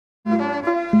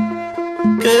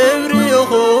كبر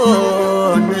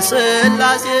يخون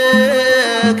بسلاسي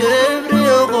كبر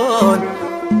يخون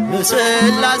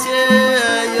بسلاسي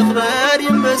يخبر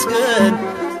يمسكن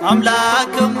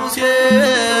أملاك موسى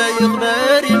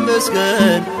يخبر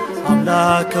يمسكن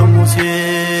أملاك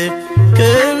موسى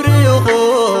كبر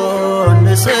يخون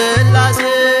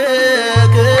بسلاسي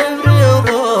كبر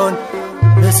يخون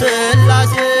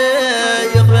بسلاسي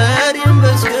يخبر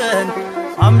يمسكن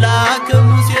أملاك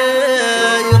موسى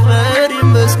يخبر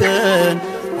يمسكن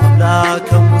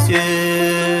أملاك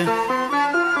موسى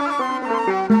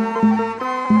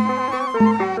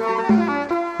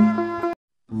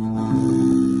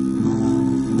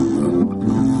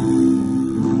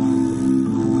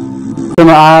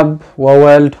أب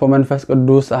وولد ومنفس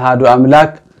قدوس أحد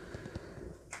أملاك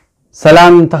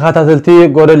سلام تخاتلتي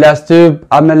قول الأستوب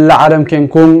عمل العالم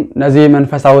كنكم نزي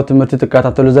منفساوت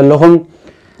مرتتكاتلو زلهم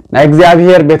نا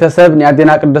እግዚአብሔር ቤተሰብ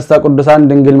ኒያዲና ቅዱሳን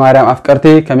ድንግል ማርያም አፍቀርቲ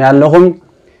ከመያለሁም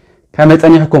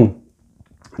ከመጽኒሕኩም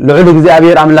ልዑል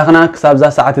እግዚአብሔር አምላኽና ክሳብዛ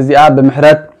ሰዓት እዚኣ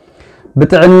በመሕረት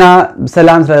ብጥዕና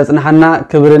በሰላም ስለጽናሕና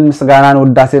ክብርን ምስጋናን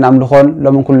ውዳሴን አምልኾን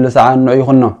ለምን ኩሉ ሰዓት ነው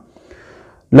ይኹን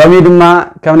ሎሚ ድማ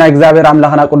ከምና እግዚአብሔር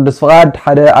አምላኽና ቅዱስ ፍቃድ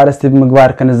ሓደ አርስቲ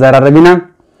ምግባር ከንዘራረቢና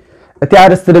እቲ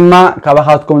አርስቲ ድማ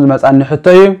ካባኻትኩም ዝመጻን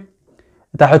ሕቶይ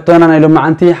እታ ሕቶና ናይ ሎሚ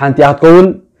ዓንቲ ሓንቲ ያትከውን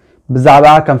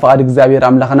بزعبا كم فقد እግዚአብሔር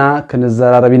አምላኽና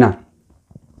ከንዘራረቢና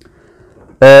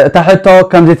እታሕቶ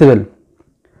ከም ዝትብል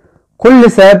ኩሉ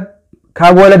ሰብ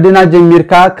ካብ ወለድና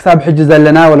ጀሚርካ ክሳብ ሕጂ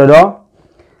ዘለና ወለዶ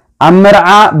አመርዓ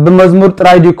በመዝሙር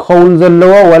ጥራይዲ ክኸውን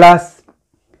ዘለዎ ወላስ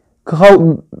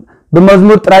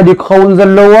በመዝሙር ጥራይዲ ክኸውን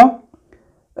ዘለዎ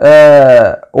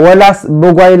ወላስ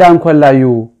በጓይላ እንኮላዩ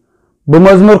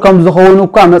በመዝሙር ከም ዝኸውን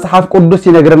እኳ መጽሐፍ ቅዱስ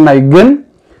ይነግረናይ ግን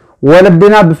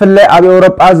ወለድና በፍላይ ኣብ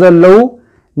አውሮፓ ዘለው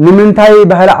ንምንታይ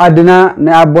ባህል ዓድና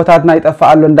ናይ አቦታትና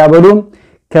ይጠፋአሉ እንዳበሉ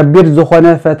ከቢር ዝኾነ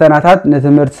ፈተናታት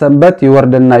ነትምህርት ሰንበት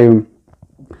ይወርደናዩ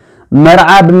መርዓ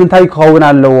ብምንታይ ክኸውን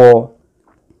ኣለዎ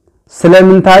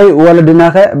ስለምንታይ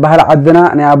ወለድናኸ ባህል ዓድና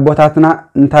ናይ አቦታትና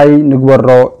እንታይ ንግበሮ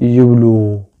ይብሉ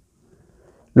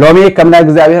ሎሚ ከምና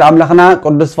እግዚአብሔር አምላኽና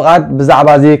ቅዱስ ፍቃድ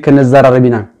ብዛዕባዚ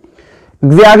ክንዘራረቢና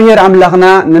እግዚአብሔር አምላኽና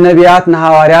ንነቢያት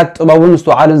ንሐዋርያት ጥበቡን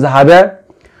ስተዓልን ዝሃበ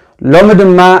ሎሚ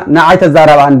ድማ ንዓይ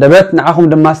ተዛረባ አንደበት ንዓኹም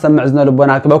ድማ ሰምዕ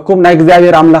ዝነልቦና ክበኩም ናይ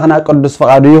እግዚአብሔር አምላኽና ቅዱስ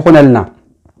ፍቃዱ ይኹነልና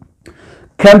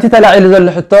ከምቲ ተላዒሉ ዘሎ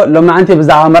ሕቶ ሎሚ ዓንቲ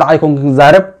ብዛዕባ መርዓ ይኩን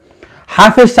ክንዛረብ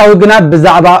ሓፈሻዊ ግና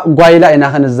ብዛዕባ ጓይላ ኢና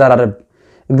ክንዘራረብ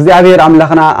እግዚአብሔር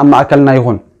አምላኽና ኣብ ማእከልና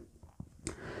ይኹን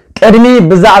ቅድሚ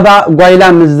ብዛዕባ ጓይላ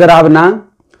ምዝራብና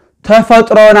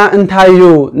ተፈጥሮና እንታዩ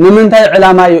ንምንታይ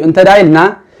ዕላማዩ እንተዳይልና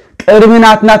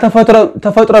ቅድሚናትና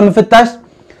ተፈጥሮ ምፍታሽ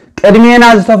ቅድሜና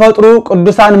ዝተፈጥሩ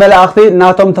ቅዱሳን መላእክቲ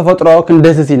ናቶም ተፈጥሮ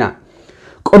ክንደስሲና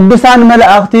ቅዱሳን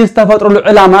መላእክቲ ዝተፈጥሩሉ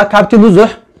ዕላማ ካብቲ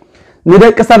ብዙሕ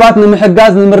ንደቂ ሰባት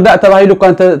ንምሕጋዝ ንምርዳእ ተባሂሉ እኳ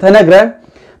ተነግረ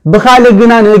ብኻሊ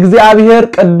ግና ንእግዚአብሔር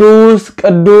ቅዱስ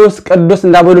ቅዱስ ቅዱስ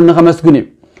እንዳበሉ ንኸመስግኑ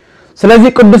ስለዚ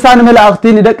ቅዱሳን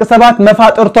መላእክቲ ንደቂ ሰባት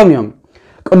መፋጥርቶም እዮም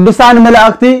ቅዱሳን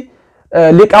መላእክቲ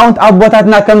ሊቃውንት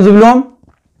አቦታትና ከም ዝብሎም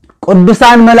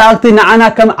ቅዱሳን መላእክቲ ንዓና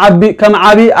ከም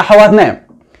ዓቢ ኣሕዋትና እዮም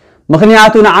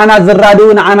ምክንያቱ ንዓና ዝራድኡ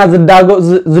ንዓና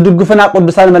ዝድግፉና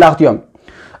ቅዱሳን መላእክቲ እዮም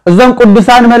እዞም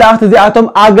ቅዱሳን መላእክቲ እዚኣቶም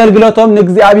አገልግሎቶም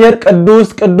ንእግዚአብሔር ቅዱስ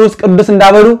ቅዱስ ቅዱስ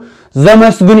እንዳበሉ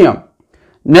ዘመስግኑ እዮም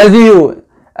ነዚዩ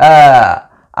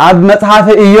ኣብ መጽሐፈ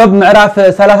ኢዮብ ምዕራፍ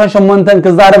 38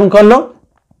 ክዛረብ እንከሎ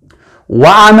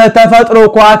ወአመ ተፈጥሩ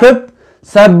ከዋክብት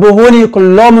ሰብሁኒ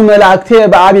ኩሎም መላእክቲ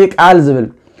በአቢ ቃል ዝብል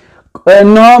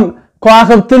እነሆም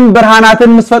ከዋክብትን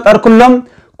ብርሃናትን ምስፈጠር ኩሎም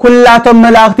ኩላቶም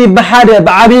መላእክቲ በሓደ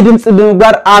በዓቢ ድምጽ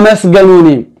ብምግባር አመስገኑኒ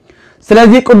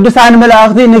ስለዚህ ቅዱሳን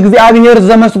መላእክቲ ንእግዚአብሔር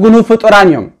ዘመስግኑ ፍጡራን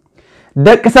እዮም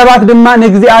ደቂ ሰባት ድማ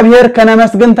ንእግዚአብሔር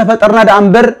ከነመስግን ተፈጠርና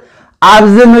ዳንበር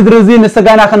ኣብዚ ምድሪ እዚ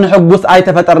ንስጋና ክንሕጉስ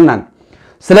ኣይተፈጠርናን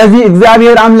ስለዚህ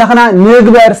እግዚአብሔር አምላኽና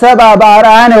ንግበር ሰብአ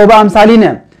በአርአያነ ወበአምሳሊነ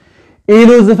ኢሉ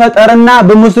ዝፈጠርና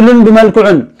ብምስሉን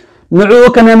ብመልክዑን ንዑ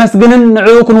ከነመስግንን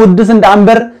ንዑ ክንውድስን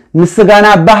ዳንበር ንስጋና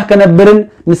ባህ ከነብርን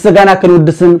ንስጋና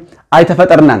ክንውድስን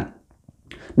ኣይተፈጠርናን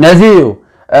ነዚዩ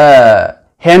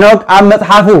ሄኖክ ኣብ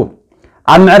መጽሐፉ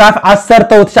ኣብ ምዕራፍ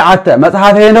 19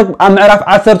 መጽሐፍ ሄኖክ ኣብ ምዕራፍ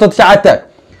 19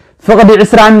 ፍቅዲ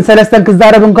 23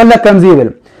 ክዛረብ እንከሎ ከምዚ ይብል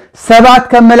ሰባት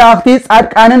ከም መላእክቲ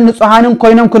ጻድቃንን ንጹሃንን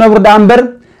ኮይኖም ክነብሩ ዳንበር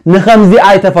ንኸምዚ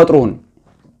ኣይተፈጥሩን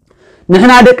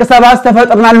ንሕና ደቂ ሰባት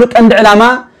ተፈጥርናሉ ቀንዲ ዕላማ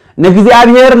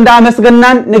ንእግዚአብሔር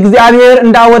እንዳመስገናን ንእግዚአብሔር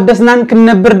እንዳወደስናን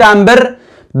ክንነብር ዳንበር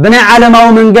ብናይ ዓለማዊ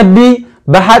መንገዲ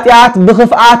بحاتيات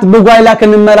بخفات بقايلا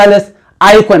كنملالس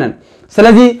أيكونن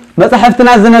سلذي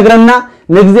مصحفتنا زنقرنا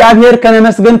نجزي أبير كن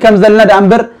مسجن كم زلنا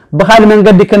دامبر بخال من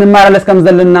قد كنملالس كم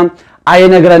زلنا أي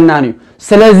نقرنانيو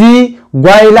سلذي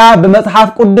ጓይላ በመጽሐፍ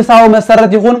ቅዱሳዊ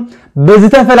መሰረት ይሁን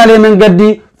በዝተፈላለየ መንገዲ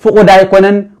ፍቁድ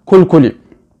አይኮነን ኩልኩል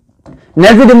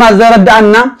ነዚ ድማ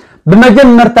ዘረዳና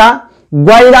በመጀመርታ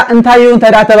ጓይላ እንታዩ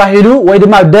እንተዳ ተባሂሉ ወይ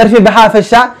ድማ ደርፊ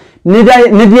በሐፈሻ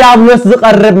ንዲያብሎስ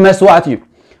ዝቀርብ መስዋዕት እዩ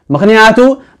ምክንያቱ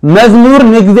መዝሙር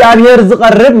ንእግዚአብሔር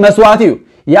ዝቀርብ መስዋዕት እዩ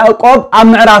ያዕቆብ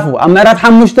አምዕራፍ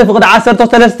 5 ፍቅድ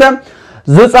 13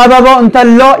 ዝጸበቦ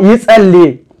እንተሎ ይጸሊ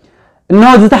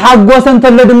ነው ዝተሐጎሰ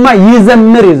እንተሎ ድማ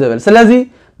ይዘምር ይዘብል ስለዚህ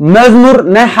መዝሙር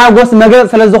ናይ ሓጎስ መግለጽ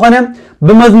ስለዝኾነ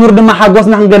በመዝሙር ድማ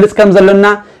ሓጎስና ክንገልጽ ከም ዘለና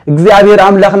እግዚአብሔር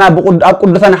አምላኽና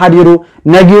በቅዱሳን ሓዲሩ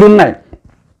ነጊሩና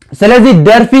ስለዚህ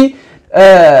ደርፊ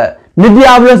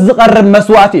ንዲያብሎስ ዝቀርብ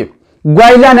መስዋዕት እዩ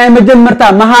ጓይላ ናይ መጀመርታ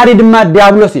መሃሪ ድማ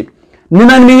ዲያብሎስ እዩ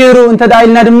ንመን ምሂሩ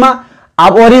እንተዳይልና ድማ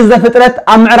ኣብ ኦሪት ዘፍጥረት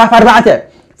አምዕራፍ 4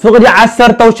 ፍቅዲ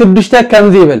 16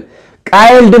 ከምዚ ይብል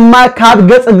ቃየል ድማ ካብ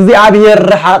ገጽ እግዚአብሔር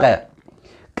ረሓቀ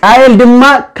ቃየል ድማ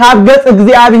ካብ ገጽ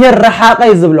እግዚአብሔር ረሓቀ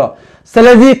ይዝብሎ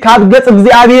ስለዚህ ካብ ገጽ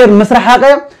እግዚአብሔር መስረሓቀ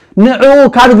ንዑ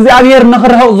ካብ እግዚአብሔር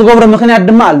ንኽርሕቕ ዝገብሮ ምኽንያት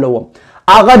ድማ ኣለዎ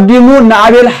አቀዲሙ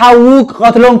ንአቤል ሓው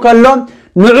ቀትሎም ከሎ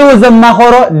ንዑ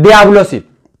ዘማኸሮ ዲያብሎስ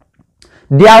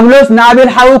ዲያብሎስ ንአቤል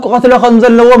ሓው ቀትሎ ከም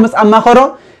ዘለዎ ምስ አማኸሮ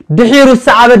ድሒሩ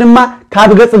ሰዓበ ድማ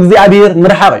ካብ ገጽ እግዚአብሔር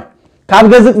ምርሓቅ ካብ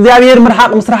ገጽ እግዚአብሔር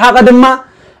ምርሓቅ መስረሓቀ ድማ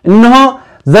እንሆ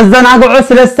ዘዘናግዑ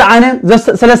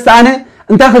ስለስተአነ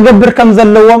እንታ ክገብር ከም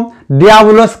ዘለዎም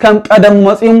ዲያብሎስ ከም ቀደም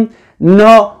መጽም እንሆ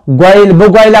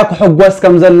በጓይላ ክሕጎስ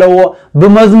ከም ዘለዎ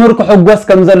በመዝሙር ክሕጎስ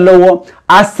ከም ዘለዎ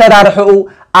አሰራርሑ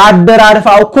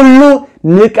አደራርፋው ኩሉ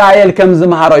ንቃየል ከም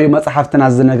ዝመሃሮ እዩ መጽሐፍትና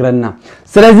ዝነግረና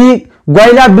ስለዚህ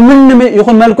ጓይላ በምን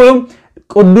ይኹን መልክዑ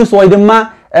ቅዱስ ወይ ድማ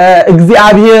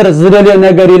እግዚአብሔር ዝደልዮ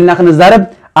ነገር ይልና ክንዛረብ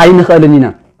አይንኸልኒና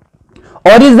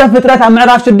ኦሪት ዘፍጥረት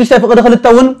ምዕራፍ 6 ፍቅድ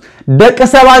 2 ደቂ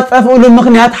ሰባት ጸፍኡሉ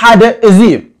ምኽንያት ሓደ እዚ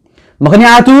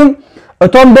ምኽንያቱ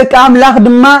እቶም ደቂ አምላኽ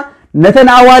ድማ ነተን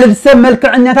አዋልድ ሰብ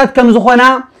መልክዕኛታት ከም ዝኾና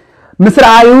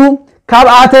ምስራዩ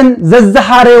ካብአተን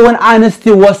ዘዘሓረውን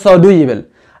አንስቲ ወሰዱ ይብል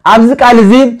ኣብዚ ቃል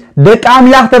እዚ ደቂ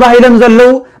አምላኽ ተባሂሎም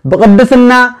ዘለው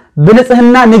በቅድስና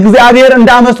በንጽህና ንእግዚአብሔር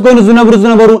እንዳመስገኑ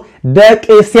ዝነበሩ ደቂ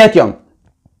ሴት እዮም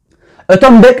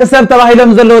እቶም ደቂ ሰብ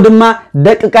ተባሂሎም ዘለው ድማ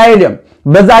ደቂ ቃየል እዮም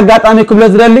በዛ አጋጣሚ ክብለ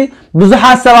ዝደሊ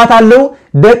ብዙሓት ሰባት አለው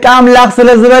ደቂ አምላኽ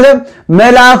ስለዝበለ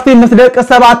መላእክቲ ምስ ደቂ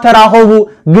ሰባት ተራኸቡ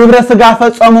ግብረ ስጋ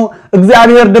ፈጸሙ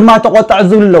እግዚአብሔር ድማ ተቆጣዕ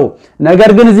ዝብለው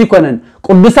ነገር ግን እዚ ኮነን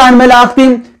ቅዱሳን መላእክቲ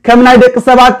ከም ናይ ደቂ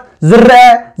ሰባት ዝረአ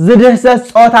ዝድህሰስ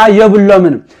ጾታ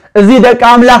የብሎምን እዚ ደቂ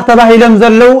አምላኽ ተባሂሎም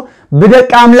ዘለው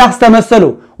በደቂ አምላኽ ተመሰሉ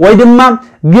ወይ ድማ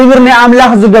ግብር ናይ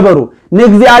አምላኽ ዝገበሩ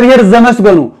ንእግዚአብሔር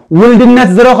ዘመስገኑ ውልድነት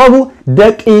ዝረኸቡ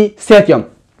ደቂ ሴት እዮም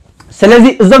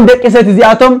ስለዚህ እዞም ደቂ ሴት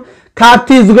እዚአቶም ካብቲ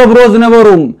ዝገብሮ ዝነበሩ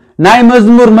ናይ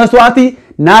መዝሙር መስዋዕቲ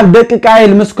ናብ ደቂ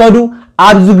ቃየል መስከዱ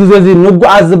ኣብዚ ግዜ እዚ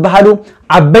ንጓዓዝ ዝበሃሉ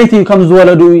ዓበይቲ ከም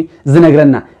ዝወለዱ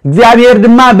ዝነግረና እግዚአብሔር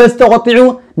ድማ በስተቆጥዑ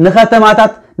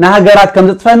ንኸተማታት ናሃገራት ከም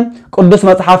ዝጥፈን ቅዱስ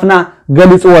መጽሐፍና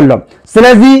ገልጽወሎ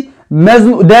ስለዚህ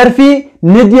ደርፊ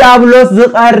ንዲያብሎስ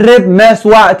ዝቀርብ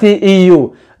መስዋዕቲ እዩ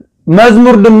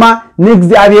መዝሙር ድማ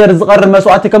ንእግዚአብሔር ዝቀርብ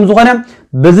መስዋዕቲ ከም ዝኾነ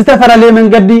በዝተፈላለየ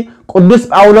መንገዲ ቅዱስ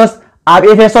ጳውሎስ ኣብ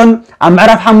ኤፌሶን ኣብ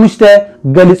ምዕራፍ 5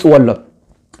 ገልጽወሎ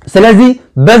ስለዚህ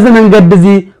በዚ መንገዲ እዚ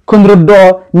ክንርድኦ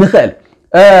ንኽእል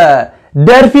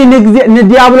ደርፊ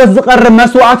ንዲያብሎስ ዝቀርብ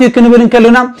መስዋዕቲ ክንብል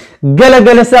እንከለና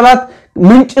ገለገለ ሰባት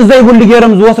ምንጭ ዘይብሉ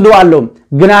ገይሮም ዝወስዱ ኣለዉ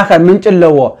ግናኸ ምንጭ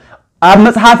ኣለዎ ኣብ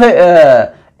መጽሐፈ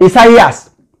ኢሳይያስ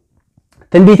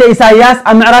ትንቢተ ኢሳይያስ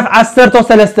ኣብ ምዕራፍ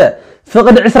 13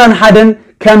 ፍቅድ 21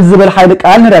 ከም ዝብል ኃይል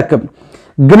ቃል ንረክብ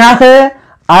ግናኸ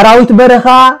አራዊት በረኻ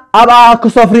ኣብኣ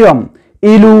ክሰፍርዮም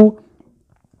ኢሉ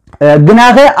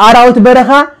ግናኸ አራዊት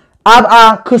በረኻ ኣብኣ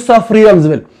ክሰፍርዮም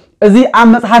ዝብል እዚ ኣብ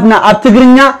መጽሐፍና ኣብ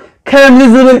ትግርኛ ከም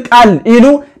ዝብል ቃል ኢሉ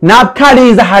ናብ ካልእ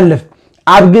ይዝሓልፍ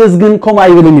ኣብ ግዕዝ ግን ከም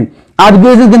አይብልኒ ኣብ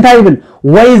ግዕዝ ግን እንታይ ይብል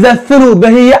ወይ ዘፍኑ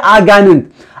በህየ አጋንንት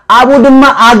አቡ ድማ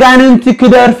አጋንንት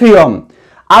ክደርፍዮም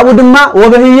አቡ ድማ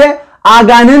ወበህየ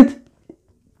አጋንንት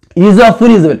ይዘፍኑ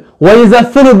ይዝብል ወይ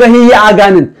ዘፍኑ በህየ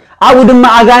አጋንንት አቡ ድማ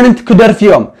አጋንንት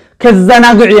ክደርፍዮም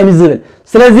ከዘናግዑዮም ይዝብል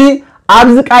ስለዚህ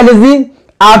ኣብዚ ቃል እዚ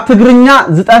ኣብ ትግርኛ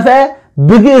ዝጠፈአ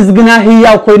ብግዕዝ ግና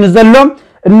ህያው ኮይኑ ዘሎም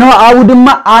እነሆ አቡ ድማ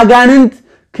አጋንንት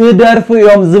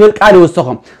ክደርፍዮም ዝብል ቃል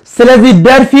ይወሰኹም ስለዚህ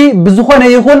ደርፊ ብዝኾነ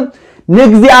ይኹን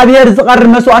ንእግዚአብሔር ዝቀርብ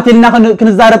መስዋዕት ኢልና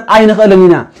ክንዛረብ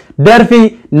አይንኽእልንና ደርፊ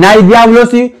ናይ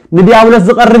ዲያብሎስ ንዲያብሎስ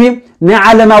ዝቀርብ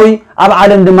ንዓለማዊ ኣብ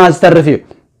ዓለም ድማ ዝተርፍ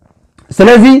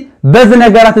ስለዚህ በዚ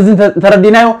ነገራት እዚ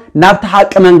ተረዲናዮ ናብቲ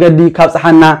ሓቂ መንገዲ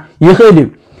ካብጽሓና ይኽእል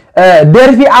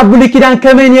ደርፊ ኣብ ብሉይ ኪዳን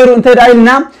ከመይ ነይሩ እንተዳይልና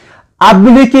ኣብ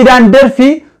ብሉይ ኪዳን ደርፊ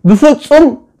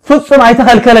ፍጹም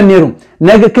ኣይተኸልከለን ነይሩ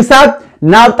ክሳብ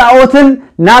ናብ ጣዖትን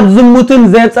ናብ ዝሙትን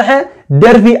ዘብጽሐ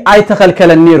ደርፊ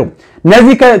ኣይተኸልከለን ነይሩ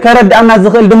نزي كردأنا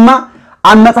زخل دما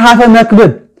عن مصحف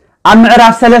مكبب عن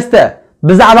معرف سلسته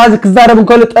بزعباز كزارب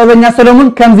كل طبنيا سلمون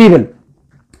كم زيبل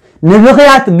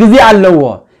نبخيات جزي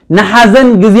اللوه نحزن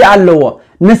جزي اللوه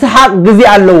نسحق جزي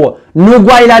اللوه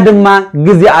نጓይላ ድማ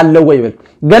جزي اللوه يبل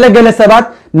جل سبات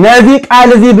نزي قال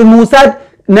زي بموساد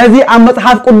نزي عن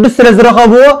مصحف قدس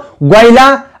ስለዝረኸብዎ ጓይላ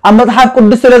عن مصحف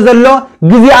قدس ስለዘሎ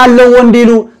جزي اللوه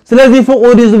እንዲሉ ስለዚህ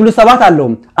ፍቁድ ዝብሉ ሰባት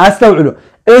ኣለዎም አስተውዕሉ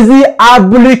እዚ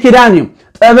አብሉ ኪዳን እዩ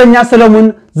ጠበኛ ሰለሞን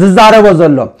ዝዛረቦ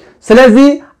ዘሎ ስለዚህ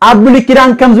አብሉ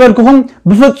ኪዳን ከም ዝበልኩኹም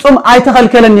ብፍጹም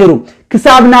አይተኸልከለን ነይሩ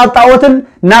ክሳብ ናብ ጣዖትን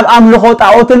ናብ አምልኾ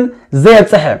ጣዖትን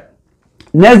ዘየብጽሕ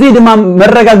ነዚ ድማ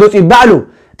መረጋገጽ ይባሉ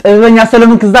ጠበኛ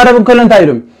ሰለሞን ክዛረብ እንከሎ እንታይ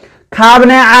ኢሉ ካብ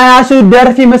ናይ ዓያሹ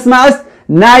ደርፊ መስማዕስ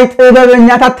ናይ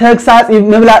ጥበበኛታት ተግሳጽ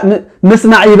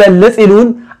መስማዕ ይበልጽ ኢሉን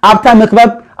ኣብታ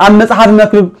መክበብ ኣብ መጽሐፍ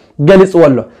መክብብ ገልጽ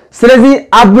ወሎ ስለዚህ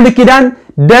አብሉ ኪዳን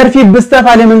ደርፊ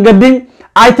ብስተፋለ መንገዲ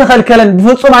አይተኸልከለን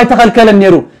ብፍጹም አይተኸልከለን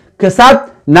ነይሩ ክሳብ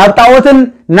ናብ ጣዖትን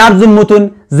ናብ ዝሙቱን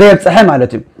ዘየብጽሕ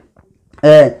ማለት እዩ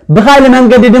بخال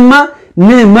መንገዲ ድማ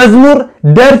ንመዝሙር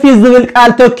ደርፊ ዝብል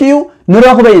ቃል ተኪዩ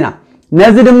ንረኽበይና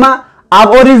ነዚ ድማ ኣብ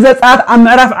ኦሪት ዘጸአት ኣብ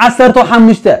ምዕራፍ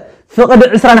 15 ፍቅድ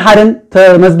 21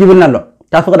 ተመዝጊብልና ኣሎ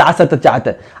ፍቅድ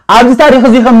 19 ኣብዚ ታሪኽ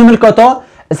እዚ ከም ንምልከቶ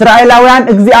እስራኤላውያን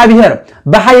እግዚአብሔር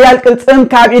በሐያል ቅልጽም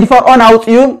ካብ ኢድ ፈርዖን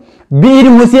አውጽዩ بإيد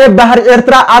موسى بحر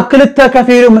إرترا أبكلت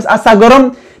تكفير مس أساقرم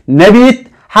نبيت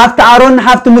حفت أرون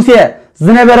حفت موسى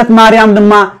زنبرت مريم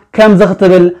دما كم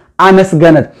زختبل أمس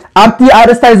جند أبتي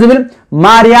أرستاي زبل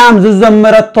مريم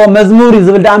زمرت مزمور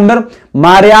زبل دأمر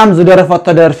مريم زدرفت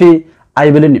تدرفي أي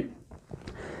بلني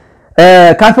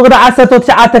كافقد عسرت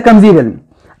تسعة كم زيبل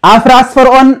أفراس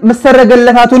فرعون مسر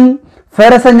جلتاتون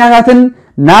فرسنياتن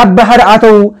ناب بحر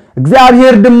أتو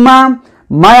እግዚአብሔር ድማ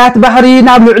ማያት ባህሪ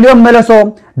ናብ ልዕልዮም መለሶ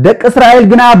ደቅ እስራኤል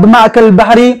ግና በማእከል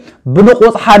ባህሪ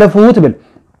ብንቁጽ ሓለፉ ትብል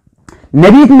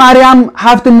ነቢት ማርያም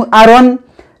ሓፍት አሮን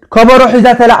ከበሮ ሒዛ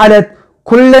ተላዓለት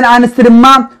ኩለን አንስት ድማ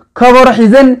ከበሮ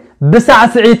ሒዘን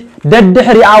ብሳዕስዒት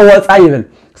ደድሕሪ አወጻ ይብል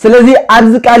ስለዚህ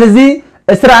ኣብዚ ቃል እዚ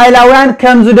እስራኤላውያን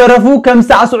ከም ዝደረፉ ከም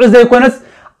ሳዕስዑ ዘይኮነስ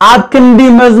ኣብ ክንዲ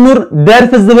መዝሙር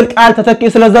ደርፍ ዝብል ቃል ተተኪ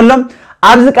ስለዘሎም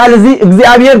ኣብዚ ቃል እዚ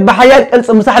እግዚአብሔር በሐያል ቅልጽ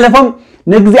ምሳሕለፎም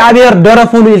ንእግዚአብሔር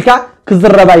ደረፉሉ ይልካ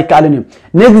كزربا يكالني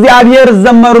نእግዚአብሔር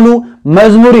ዘመሩሉ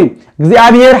መዝሙሪ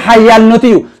እግዚአብሔር ሐያልነቱ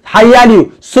ሐያልዩ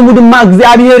ስሙ ድማ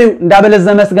እግዚአብሔር እንዳበለ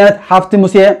ዘመስገነት ሓፍቲ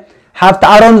ሙሴ ሓፍቲ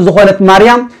አሮን ዝኾነት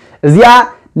ማርያም እዚያ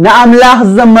ንአምላኽ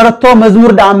ዘመረቶ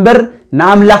መዝሙር ዳንበር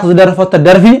ንአምላኽ ዝደረፈቶ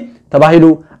ደርፊ ተባሂሉ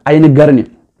አይንገርኒ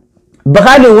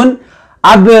በኻሊውን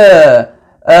አብ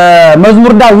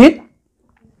መዝሙር ዳዊት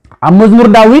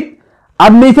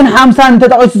አብ 150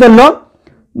 ተጠቅሶ ዘሎ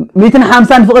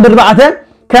 150 ፍቅድ 4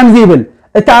 كم زيبل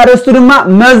التعرستو دما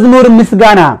مزمور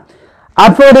مسغانا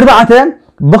ابفو دربعته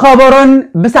بخبرون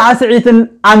بسعسعيتن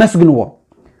امسغنو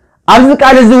ابز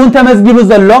قال زي وانت مزغيب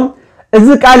زلوم از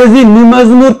قال زي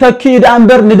مزمور تكيد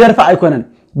انبر ندرف ايكونن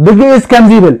بغيس كم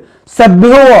زيبل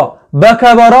سبهو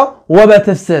بكبرو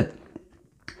وبتفسد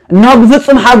انه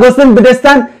بفصم حاغوسن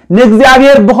بدستان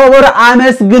نغزيابير بخبر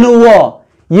امسغنو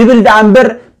يبل دانبر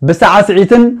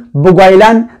بسعسعيتن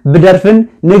بغايلان بدرفن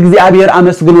نغزيابير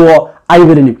امسغنو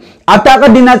አይብልኒ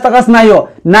አጣቀድና ተቀስናዮ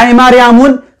ናይ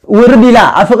ማርያሙን ወርዲላ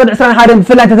አፍቅድ 21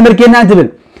 ፍላን ተተመርከና ትብል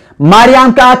ማርያም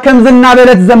ከአከም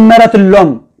ዝናበለት ዘመረትሎም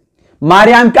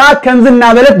ማርያም ከአከም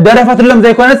ዝናበለት ደረፈትሎም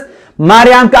ዘይኮነስ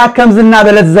ማርያም ከአከም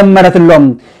ዝናበለት ዘመረትሎም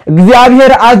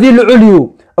እግዚአብሔር አዚ ልዑልዩ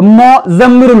እሞ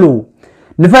ዘምሩሉ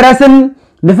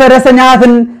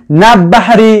ንፈረሰኛትን ናብ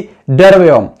ባህሪ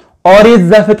ደርበዮም ኦሪት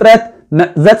ዘፍጥረት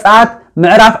ዘጸአት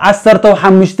ምዕራፍ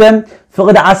 15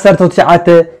 ፍቅድ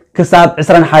 19 كساب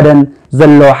 21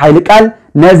 زلو حيل قال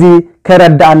نزي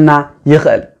كردانا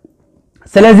يخل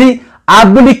سلازي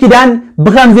عبلي كيدان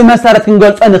بخمزي مسارت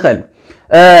كنغلص نخل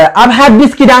اب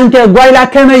حديث كيدان كغايلا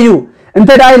كميو انت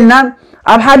دايلنا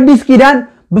اب حديث كيدان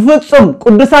بفصم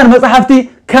قدسان مصحفتي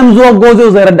كم زوغوزو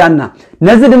زردانا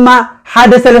نزي دما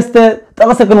حدا سلسته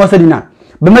تقسكن وسدينا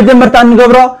بمجمرتا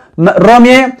نغبرو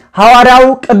رومي حوارياو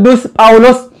قدوس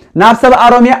باولوس نافسب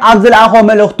رومي ابزل اخو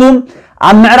ملختوم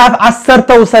عم معرف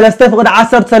 13 فقد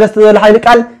 13 الحيل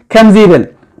قال كم زيبل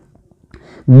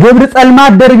جبر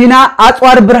صلمات دربينا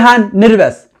اصوار برهان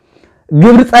نلبس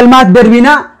جبر صلمات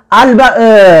دربينا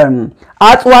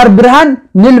اصوار برهان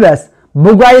نلبس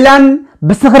بغايلان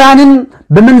بسخرانن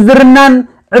بمنزرنان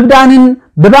عبدانن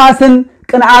بباسن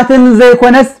قنعاتن زي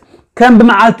كونس كم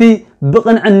بمعالتي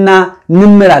بقنعنا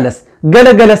نملالس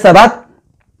ገለገለ ሰባት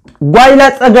ጓይላ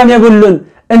ጸገም ይብሉን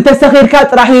እንተ ሰኺርካ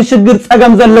ጥራህ ይሽግር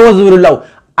ጸገም ዘለዎ ዝብሉላው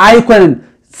አይኮንን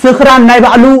ስኽራን ናይ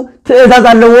ባዕሉ ትእዛዝ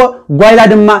ኣለዎ ጓይላ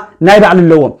ድማ ናይ ባዕሉ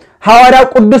ኣለዎ ሐዋርያው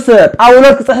ቅዱስ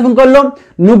ጳውሎስ ጽሕፍ እንከሎ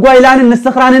ንጓይላንን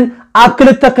ንስኽራንን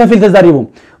أكلت كفيل تزاريبهم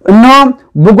إنهم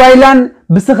بقايلان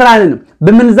بسخران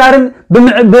بمنزارن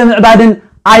بمعبادن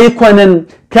أيقونن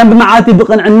كم بمعاتي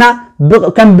بقن عنا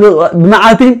كم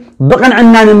بمعاتي بقن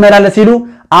عنا نمرال سيلو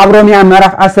عبرونيا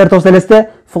مراف 10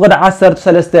 فقد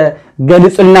 10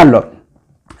 قالت لنا له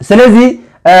سلازي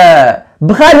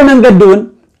بخار من قدون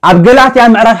عبقلات يا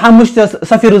معرف حمش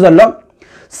سفير زلو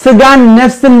سجان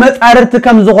نفس المسارت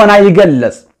كم زغنا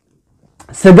يجلس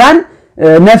سجان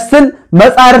نفس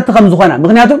المسارت كم زغنا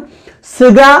مغنياتهم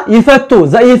سجا يفتو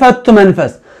زي يفتو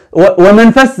منفس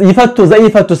ومنفس يفتو زي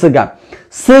يفتو سجا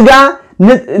سجا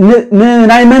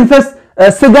ناي منفس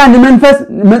سجا نمنفس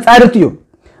مسارتيو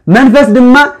منفس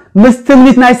دما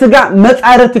مستمنيت ناي سجا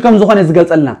مسارت كم زغنا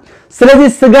يزقلنا سلازي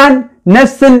سجان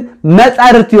نفس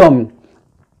المسارتيوم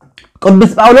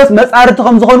قدس باولوس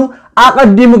مسارتهم زغنو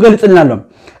أقدم قلت لنا لهم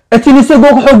اتي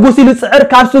نسقوك حقوسي للسعر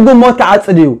كاب سقو موت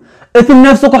كعصديو اتي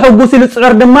نفسك حقوسي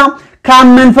للسعر دما كام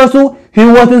منفسو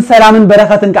هيوتن سلام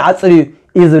بركة كعصديو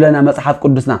إذ لنا مصحف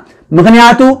قدسنا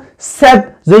مغنياتو سب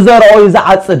ززرعو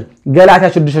يزعصد قلعتا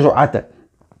شدش شعاته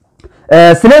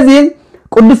سلازي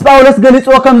قدس باولوس قلت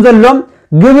وكم زلهم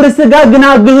قبر سقا قنا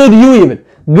قهد يو يبل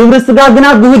قبر سقا قنا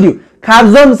قهد يو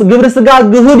كابزوم قبر سقا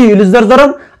قهد يو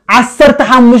للزرزرم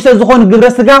 15 زخون قبر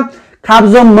سقا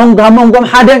كابزوم منغم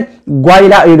حدا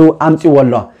غوايلا إلو أمتي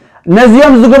والله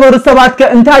نزيام زقبر السبات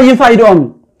كأنتا يفايدهم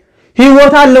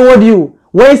هيوت الله وديو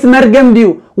ويس مرقم ديو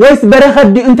ويس برخد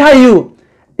ديو انتا يو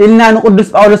إلنا نقدس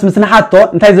باولوس مسنحاتو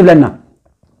انتا يزب لنا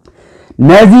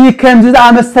نزي كم زي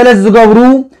عمس ثلاث زقبرو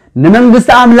نمنقس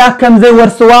عملاك كم زي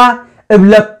ورسوا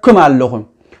ابلكم اللهم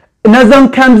نزم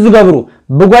كم زقبرو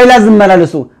بغوايلا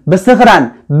زمالالسو بسخران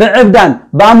بعبدان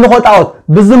بأملخو طاوت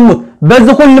بزموت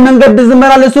بزي كل من قد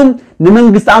زمالالسو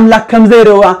نمنقس عملاك كم زي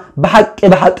روا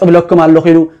بحق ابلكم الله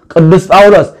خيرو قدس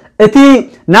باولوس اتي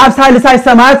نافسها لساي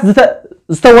سماعات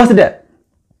زتوسده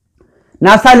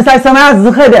نافسها لساي سماعات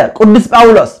زخده قدس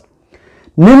باولوس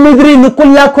نمدري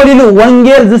نقول كليلو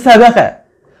وانجيل زسبخه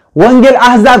وانجيل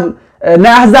احزاب نا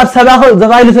احزاب سباخو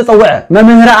زغايلو تصوعه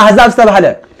ممهره احزاب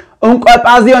سبحله انقو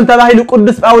بازيون تباهيلو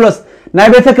قدس باولوس نا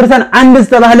ቤተክርስቲያን አንድ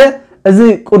ዝተባህለ እዚ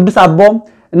ቅዱስ አቦም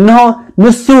እንሆ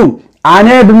ንሱ አነ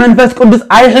በመንፈስ ቅዱስ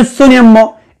አይሕሱን የሞ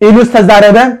ኢሉ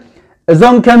ተዛረበ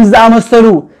እዞም ከምዝ አመሰሉ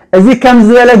እዚ ከምዝ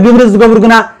በለ ግብር ዝገብሩ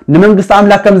ግና ንመንግስት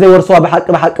አምላክ ከምዘ ይወርሰዋ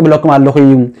በሐቅ ብለኩም አለኹ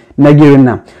ነጊርና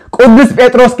ቅዱስ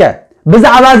ጴጥሮስ ከ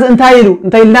ብዛዕባ ዝ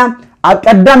እንታይልና ኣብ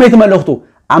ቀዳመይት መልእኽቱ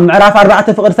ኣብ ምዕራፍ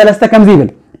 4 ፍቅር 3 ከምዚ ይብል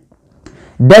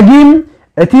ደጊም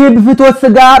እቲ ብፍትወት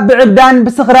ስጋ ብዕብዳን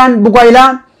ብስኽራን ብጓይላ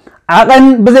عقن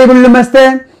بزي بالمسته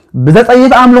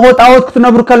بزطيف أملغو طاوت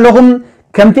كتنبر كلهم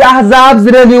كمتي أحزاب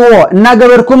زلاليو إنا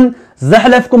قبركم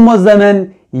زحلفكم والزمن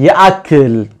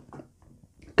يأكل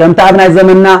كم تعبنا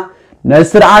الزمننا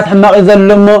نسرعات حماق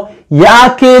يزلمو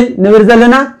يأكل نبر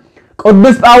زلنا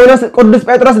قدس باولوس قدس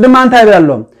بيتروس دمان تايب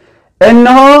لهم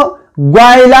إنه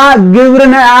قايلا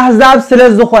قبرنا أحزاب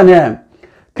سلزخونه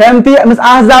كمتي مس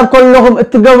أحزاب كلهم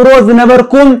اتقبروا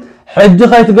زنبركم حج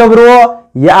خيت قبروا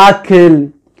يأكل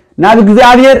ناب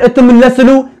እግዚአብሔር እትምለስሉ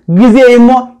ጊዜ ይሞ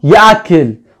ያክል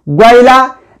ጓይላ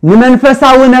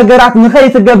ንመንፈሳዊ ነገራት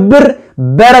ንኸይትገብር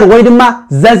በረር ወይ ድማ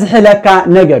ዘዝሕለካ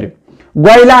ነገር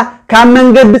ጓይላ ካብ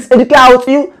መንገድ ጽድቅ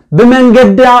አውጥዩ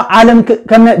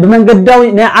በመንገዳዊ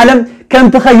ናይ ዓለም ከም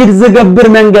ትኸይድ ዝገብር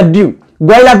መንገድ እዩ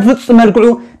ጓይላ ብፍጹም መልክዑ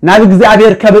ናብ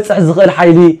እግዚአብሔር ከብጽሕ ዝኽእል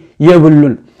ኃይሊ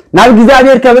የብሉን ናብ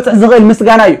እግዚአብሔር ከብጽሕ ዝኽእል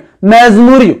ምስጋና እዩ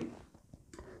መዝሙር እዩ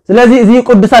ስለዚህ እዚ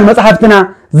ቅዱሳን መጽሐፍትና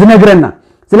ዝነግረና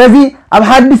ስለዚህ ኣብ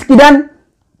ሐዲስ ኪዳን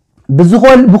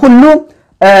ብኩሉ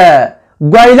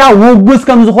ጓይላ ውጉስ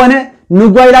ከም ዝኾነ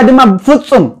ንጓይላ ድማ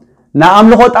ፍጹም ና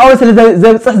አምልኾ ጣዖት ስለ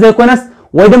ዘብጽሕ ዘይኮነስ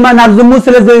ወይ ድማ ናብ ዝሙት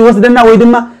ስለ ዘይወስደና ወይ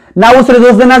ድማ ናው ስለ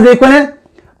ዘይወስደና ዘይኮነ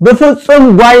በፍጹም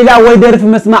ጓይላ ወይ ደርፍ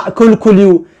መስማዕ ኩልኩል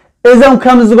እዩ እዞም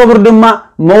ከም ዝገብሩ ድማ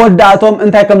መወዳእቶም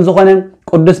እንታይ ከም ዝኾነ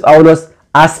ቅዱስ ጳውሎስ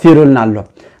አስፊሩልና ኣሎ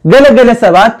ገለገለ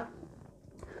ሰባት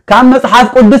ካብ መጽሐፍ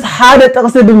ቅዱስ ሓደ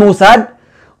ጥቅስ ብምውሳድ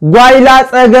ጓይላ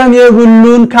ጸገም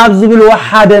የብሉን ካብ ዝብል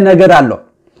ወሓደ ነገር ኣሎ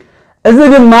እዚ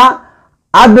ድማ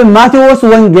ኣብ ማቴዎስ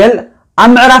ወንጌል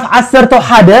ኣብ ምዕራፍ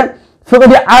 11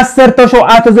 ፍቅዲ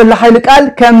 17 ዘሎ ኃይል ቃል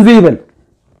ከምዚ ይብል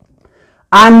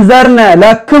አንዘርነ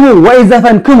ለክሙ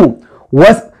ወይዘፈንክሙ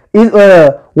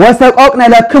ወሰቆቅነ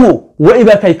ለክሙ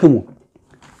ወይበከይክሙ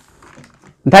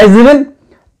እንታይ ዝብል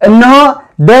እነሆ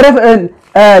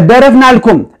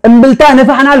ደረፍናልኩም እምብልታ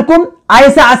ነፋሕናልኩም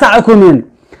አይሳዕሳዕኩምን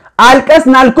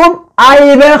አልቀስናልኩም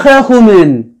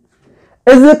አይበኸኹምን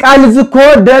እዚ ቃል ዝኮ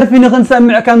ደርፊ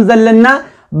ንኽንሰምዕ ከም ዘለና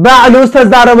ባዕሉ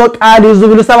ዝተዛረበ ቃል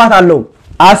ዝብሉ ሰባት ኣለው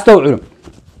ኣስተውዕሉ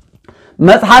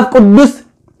መጽሐፍ ቅዱስ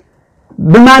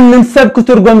ብማንም ሰብ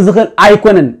ክትርጎም ዝኽእል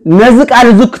ኣይኮነን ነዚ ቃል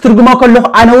ዝ ክትርጉሞ ከለኹ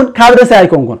ኣነውን ካብ ርእሰይ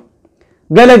ኣይኮንኩን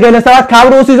ገለገለ ሰባት ካብ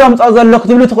ርእሱ ይዞም ጻው ዘሎ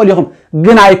ክትብሉ ትኽእልኩም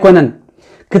ግን ኣይኮነን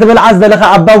ክትብል ዓዘለኻ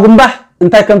ኣባ ጉምባሕ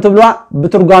እንታይ ከም ትብልዋ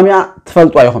ብትርጓሚያ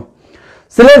ትፈልጡ ኣይኹም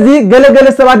ስለዚ ገለገለ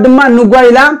ሰባት ድማ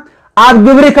ንጓይላ ኣብ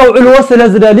ግብሪ ከውዕልዎ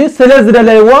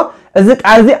ስለዝደለይዎ እዚ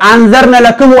ቃልዚ አንዘርና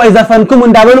ለኩም ወይ ዘፈንኩም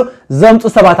እንዳበሉ ዘምጡ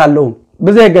ሰባት ኣለው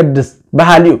ብዘይ ገድስ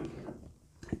ባህልዩ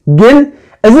ግን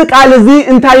እዚ ቃል እዚ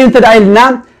እንታይ እንተዳይልና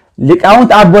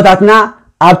ሊቃውንት አቦታትና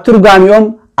ኣብ ትርጓሚኦም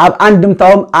ኣብ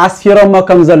አንድምታኦም አስፊሮም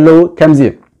ከም ዘለው ከምዚ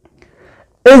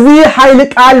እዚ ኃይል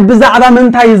ቃል ብዛዕባ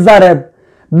ምንታይ ይዛረብ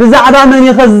ብዛዕባ ምን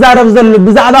ይخዛረብ ዘሎ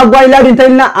ብዛዕባ ጓይላ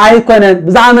እንተይልና ኣይኮነን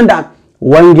ብዛዕባ ምንዳ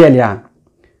ወንጌልያ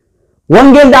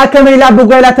ወንጌል ዳ ከመይላ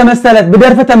በጓይላ ተመሰለት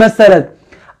በደርፍ ተመሰለት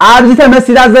ኣብዚ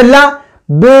ተመሲላ ዘላ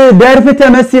በደርፍ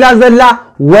ተመሲላ ዘላ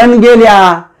ወንጌልያ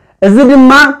እዚ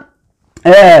ድማ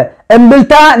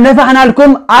እምብልታ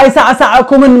ነፋሕናልኩም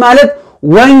አይሳዕሳዕኩም ማለት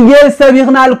ወንጌል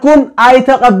ሰቢኽናልኩም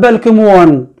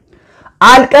አይተቀበልኩምዎን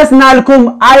አልቀስናልኩም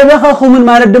አይበኸኹም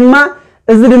ማለት ድማ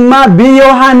እዚ ድማ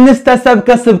በዮሐንስ ተሰብከ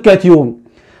ስብከትዩ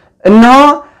እነሆ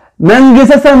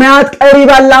መንግስተ ሰማያት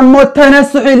ቀሪባላሞ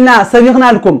ተነስሑልና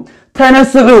ሰቢኽናልኩም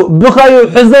ተነስሑ ብኸዩ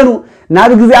ሕዘኑ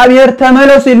ናብ እግዚአብሔር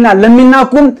ተመለሱ ይልና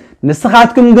ለሚናኩም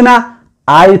ንስኻትኩም ግና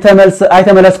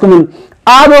አይተመለስኩም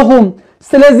አበኹም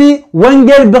ስለዚ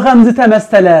ወንጌል በኸምዝ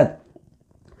ተመስተለት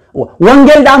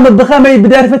ወንጌል ዳም በኸመይ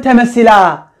በደርፍ ተመሲላ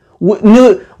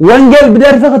ወንጌል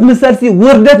በደርፍ ክትመሰልሲ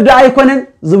ውርደት ዳ አይኮነን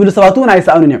ዝብሉ ሰባቱን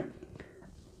አይሳኡን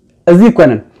እዚ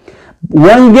ይኮነን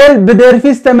ወንጌል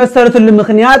በደርፊስ ተመሰለቱ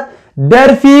ለምኽንያት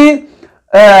ደርፊ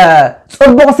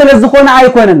ጽቡቅ ስለዝኾነ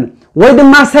አይኮነን ወይ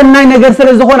ድማ ሰናይ ነገር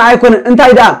ስለዝኾነ አይኮነን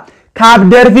እንታይ ዳ ካብ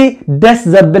ደርፊ ደስ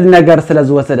ዘብል ነገር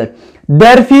ስለዝወሰደ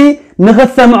ደርፊ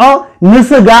ንኽትሰምዖ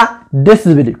ንስጋ ደስ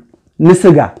ዝብል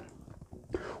ንስጋ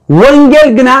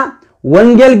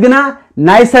ወንጌል ግና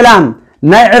ናይ ሰላም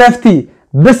ናይ ዕረፍቲ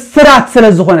ብስራት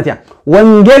ስለዝኾነት ያ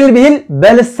ወንጌል ቢል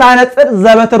በልሳነ ጽድቅ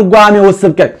ዘበትርጓሜ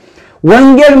ወስብከት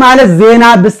ወንጌል ማለት ዜና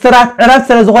ብስራት ዕረፍት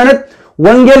ስለዝኾነት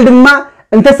ወንጌል ድማ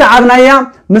እንተ ሰዓብናያ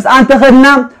ምስ አንተ ኸድና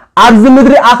ኣብዚ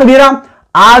ምድሪ አኽቢራ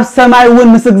ኣብ ሰማይ ውን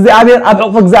ምስ እግዚአብሔር ኣብ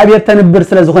ሕቁፍ እግዚአብሔር ተንብር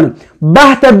ስለዝኾነት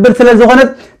ባህ ተብል ስለዝኾነት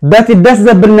በቲ ደስ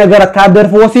ዘብል ነገራት ካብ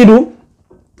ደርፍ ወሲዱ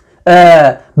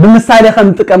በምሳሌ ከም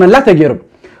ተቀመላ ተገይሩ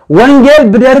ወንጌል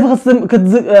በደርፍ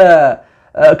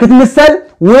ክትምሰል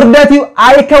ውርደት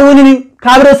አይከውንኒ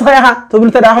ካብ ርስኸያ ተብሉ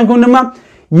ተዳኺንኩም ድማ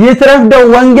ይትረፍዶ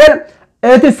ወንጌል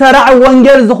እቲ ሰራዕ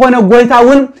ወንጌል ዝኾነ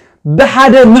ጎይታውን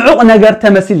በሓደ ንዑቅ ነገር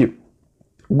ተመሲል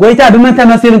ጎይታ በመን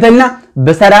ተመሲል እንተልና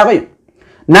በሰራቂ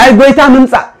ናይ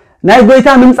ጎይታ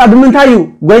ምምጻ በምንታዩ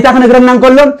ጎይታ ከነግረና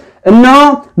እንከሎም እነሆ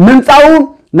ምምጻው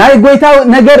ናይ ጎይታ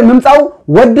ነገር ምምጻው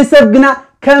ወድሰብ ግና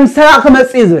ከም ሰራቅ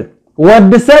ከመጽ ይዝብል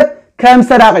ወድሰብ ከም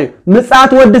ሰራቂ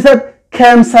ምጻት ወድሰብ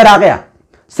ከም ሰራቂያ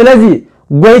ስለዚ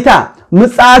ጎይታ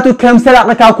ምጻቱ ከም ሰራቂ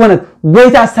ካኮነት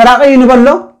ጎይታ ሰራቂ ይንበሎ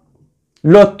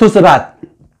ሎቱ ስባት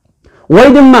ወይ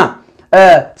ድማ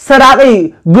ሰራቂ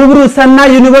ግብሩ ሰናይ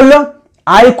ይንበሎ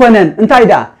አይኮነን እንታይ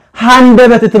ዳ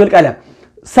ሃንደበት ትብል ቀለም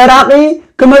ሰራቂ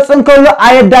ክመጽን ከሎ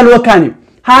አይዳል ወካኒ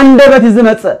ሃንደበት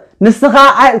ዝመጽ ንስኻ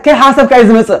ከሐሰብካ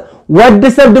ይዝመጽ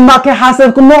ወድሰብ ድማ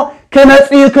ከሐሰብክሞ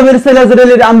ከመጽዩ ክብል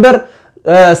ስለዝደልድ አንበር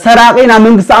ሰራቂና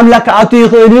መንግስት አምላክ አቱ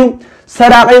ይኽእሉ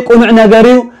ሰራቂ ቁምዕ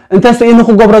ነገርዩ እንተስኢኑ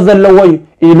ክገብሮ ዘለዎ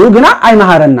ኢሉ ግና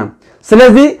አይማሃረና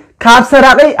ስለዚ ካብ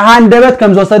ሰራቂ ሃንደበት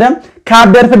ከም ዘወሰደ ካብ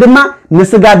ደርፍ ድማ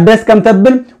ንስጋ ደስ ከም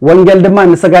ተብል ወንጌል ድማ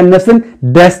ንስጋ ነፍስን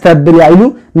ደስ ተብል ያይሉ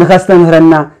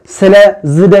ንኸስተምህረና ስለ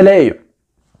ዝደለዩ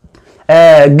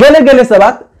ገለገለ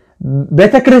ሰባት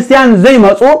ቤተክርስቲያን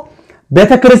ዘይመጹ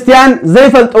ቤተክርስቲያን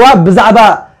ዘይፈልጥዋ ብዛዕባ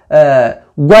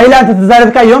ጓይላ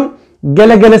ተዛረብካዮም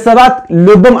ገለገለ ሰባት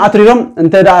ልቦም አትሪሮም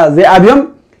እንተዳ ዘይአብዮም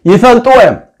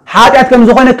ይፈልጥዎም ኃጢአት ከም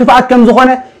ዝኾነ ክፋት ከም ዝኾነ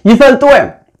ይፈልጥዎም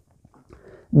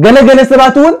ገለገለ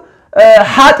ሰባቱን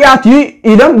ኃጢአት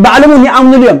ይሎም ባዕለሙን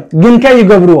ያምኑልዮም ግን ከይ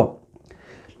ይገብርዎ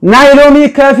ናይሎሚ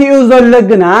ከፊኡ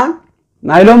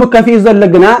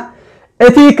ዘለግና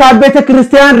እቲ ካብ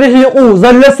ቤተክርስቲያን ርሒቁ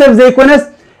ዘሎ ሰብ ዘይኮነስ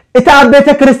እቲ ኣብ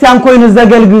ቤተክርስቲያን ኮይኑ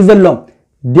ዘገልግል ዘሎ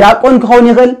ዲያቆን ክኸውን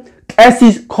ይኽእል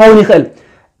ቀሲስ ክኸውን ይኽእል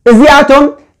እዚኣቶም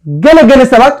ገለገለ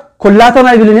ሰባት ኩላቶም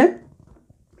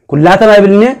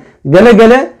አይብልኔ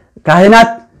ገለገለ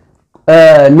ካህናት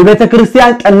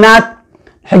ንቤተክርስቲያን ቀናት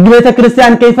ሕግ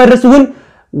ቤተክርስቲያን ከይፈርስውን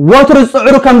ወትሩ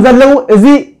ጽዕሩ ከም ዘለው እዚ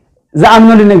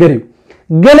ዘአምነሉ ነገር እዩ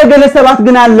ገለገለ ሰባት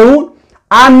ግን አለው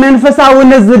ኣብ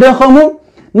መንፈሳውነት ዝደኸሙ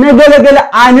ነገለገለ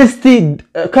አንስቲ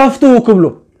ከፍቱ ክብሉ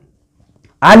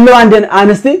አለው አንደን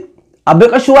አንስቲ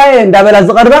አበቀሽዋይ እንዳበላ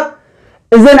ዝቀርባ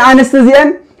እዘን አንስቲ ዚአን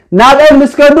ናበን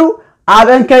መስከዱ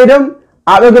አበን ከይዶም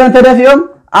አበግረን ተደፊኦም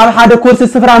ኣብ ሓደ ኩርሲ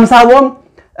ስፍራ ምሳቦም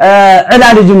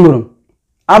ዕላል ጅምሩ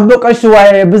أبو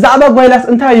قشواي بزعبا قويلاس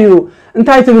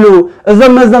انتاي تبلو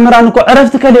إذن مزمرانكو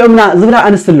عرفت كلي أمنا زبلا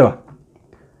أنستلوا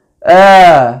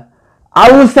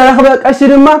عاوز ترخبك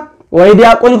أشرما ويدي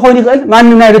أقول خوني قل ما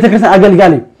أننا بيتكرسن أقل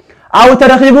قالي أو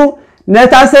ترخيبو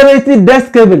نتاسبيتي دس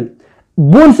كبل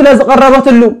بون سلاز قربت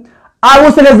له أو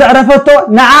سلاز عرفته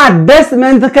نعاد دس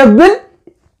من تكبل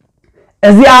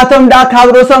إذا أتم دا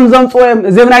كابروسهم زمطوهم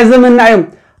زمنا زمن نعيم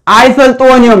عايفل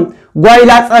طوانيهم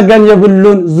قويلات أجن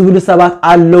يبلون زبل سبات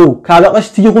علو كابقش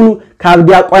تيخونو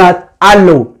كابديا قنات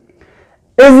علو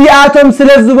إذا أتم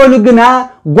سلاز زبلو جنا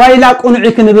قويلات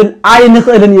قنعك نبل أي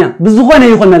نخلنيا بزخونه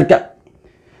يخون ملكا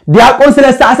دياقون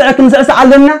سلاز ساعة كنساعة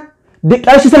علنا ديك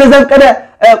أيش سلاز كده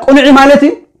قنعي مالتي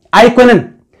أيكونن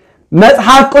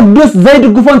مصحف قدوس زيد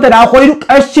قفون تدعى خويلو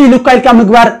أشي لكايل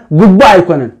كمقبار قبا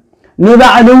أيكونن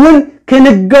نبعلون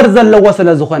كنقر زل وصل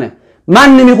زخونه ما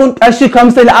نميخون أشي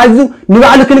كمسل عزو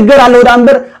نبعلو كنقر على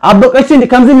ودانبر عبق أشي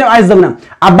كمزين نوع عزبنا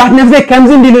عبات نفسي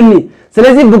كمزين ديلوني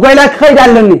سلازي بقويلا خيد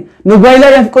علني نقويلا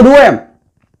يفقدوهم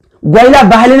قويلا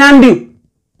بحلنا عندي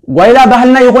قويلا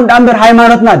بحلنا يخون دانبر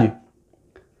حيمانوتنا دي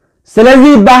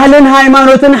سلازي بحلن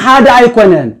حيمانوتن حاد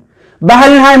أيكونن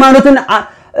بحلن حيمانوتن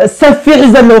سفيح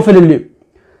زلو في اللي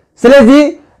سلازي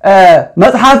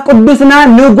مصحف قدسنا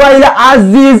نقويلا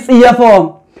عزيز يفهم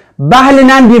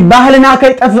بحلنا عندي بحلنا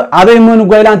كي تفق عبي من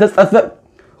نقويلا انت تفق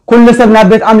كل سبنا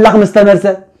بيت أملاخ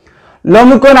مستمرسة لو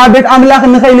مكون عبيت أملاخ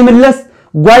نخيل ملس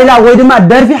قويلا ويدما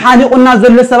درفي حاني قلنا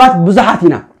زل السبات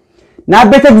بزحاتنا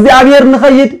نابيتك زي عبير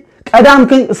نخيد قدام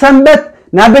كن سنبت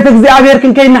نابيتك زي عبير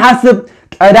كن كي نحاسب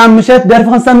قدام مشت درف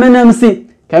خنسمنا مسي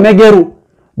كما جيرو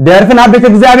درف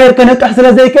نابيتك زي عبير كن احسن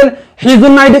زيكل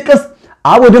حيزنا يدكس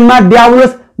عود ما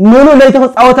دياولس مولو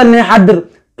ليتفص عوتلنا يحدر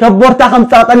كبورتا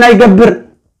خمس عوتلنا يقبر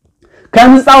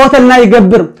كمس عوتلنا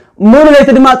يقبر مولو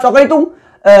ليتدما تسقيتو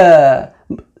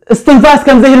استنفاس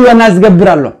كم زي الناس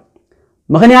يقبرالو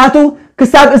مخنياتو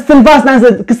كساب استنفاس ناس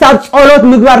كساب صولوت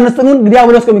مغبار نسنون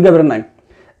دياولسكم يقبرنا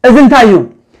اذن تايو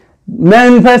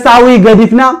منفساوي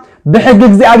قديفنا بحق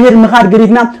እግዚአብሔር مخار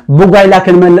قديفنا بقويلا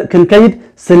كن كيد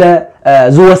سلا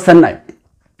زوسنا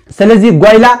سلازي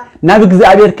قويلا ناب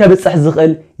እግዚአብሔር كبصح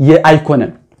زقل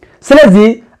ايكونن سلازي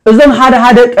اذن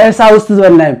هذا قساوست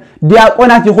زبلنايم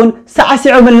دياقونات يكون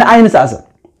سعسعو من العين ساسه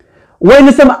وين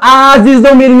سم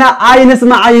عزيزو ميلنا عين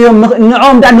اسمع ايوم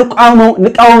نعوم دا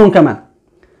نقاومون كمان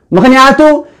مخنياتو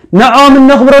نعوم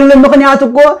نخبرن مخنياتو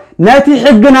كو ناتي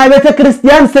حقنا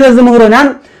ቤተክርስቲያን ስለዝምሁሩናን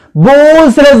بو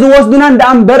ስለዝወስዱና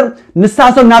እንዳንበር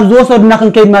ንሳሶም ናብ ዝወሰዱና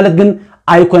ክንከይድ ማለት ግን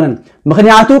አይኮነን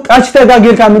ምክንያቱ ቃች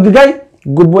ተጋጊልካ ምግጋይ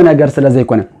ጉቦ ነገር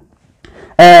ስለዘይኮነ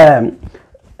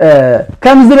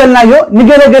ከም ዝበልናዮ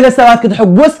ንገለገለ ሰባት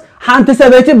ክትሕጉስ ሓንቲ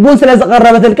ሰበይቲ ቡን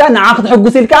ስለዝቀረበትልካ ንዓኽ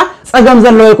ክትሕጉስልካ ጸገም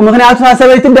ዘለዎ ይኩ ምክንያቱ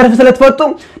ሰበይቲ ደርፍ ስለትፈጡ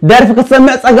ደርፍ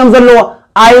ክትሰምዕ ጸገም ዘለዎ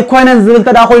አይኮነን ዝብል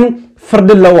ተዳኾይኑ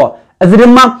ፍርድ ኣለዎ እዚ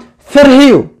ድማ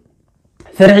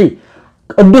ፍርሒ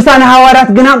ቅዱሳን ሐዋርያት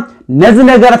ግና ነዚ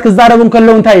ነገራት ክዛረቡን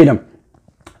ከለው እንታይ ኢሎም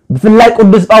ብፍላይ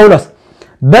ቅዱስ ጳውሎስ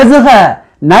በዝኸ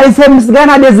ናይ ሰብ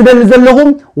ምስጋና ደዝደል ዘለኹም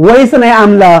ወይስ ናይ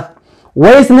አምላኽ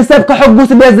ወይስ ንሰብ ከሕጉስ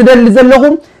ደዝደል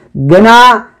ዘለኹም ገና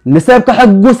ንሰብ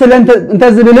ከሕጉስ እንተ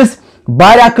ዝብልስ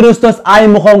ባሪያ ክርስቶስ አይ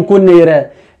ምኾንኩን ነይረ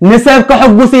ንሰብ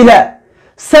ከሕጉስ ኢለ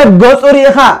ሰብ ገጹር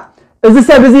ኢኻ እዚ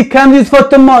ሰብ እዚ ከምዚ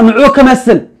ዝፈትሞ ንዑ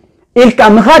ከመስል ኢልካ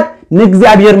ምኻድ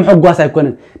ንእግዚአብሔር ምሕጓስ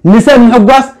አይኮነን ንሰብ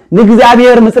ምሕጓስ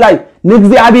ንእግዚአብሔር ምጽላይ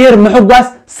ንእግዚአብሔር ምሕጓስ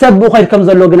ሰብ ኸይድ ከም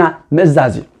ዘሎ ግና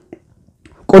ምእዛዝ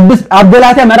ቅዱስ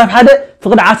አብደላታ ምዕራፍ 1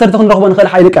 ፍቅድ 10 ክንረክቦ ንኽእል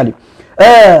ሓይል ቃል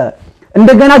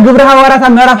እንደገና ግብረ ሐዋርያት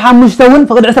ምዕራፍ 5 ውን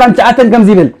ፍቅድ 29 ከም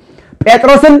ዝብል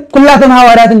ጴጥሮስን ኩላቶም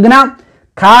ሐዋርያትን ግና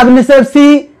ካብ ንሰብሲ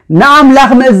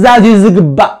ንአምላኽ ምእዛዝ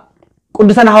ዝግባ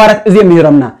ቅዱሳን ሐዋርያት እዚኦም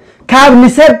ይረምና ካብ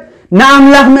ንሰብ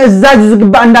ንአምላኽ ምእዛዝ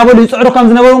ዝግባ እንዳበሉ ይጽዕሩ ከም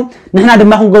ዝነበሩ ንሕና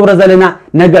ድማ ክንገብሮ ዘለና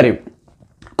ነገር እዩ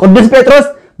ቅዱስ ጴጥሮስ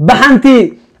በሓንቲ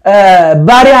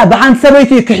ባሪያ በሓንቲ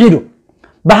ሰበይቲ ክሒዱ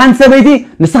በሓንቲ ሰበይቲ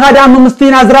ንስኻ ዳም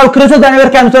ምስቲና ዝራው ክርስቶስ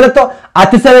ዳነበርካ ምሰለቶ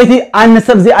ኣቲ ሰበይቲ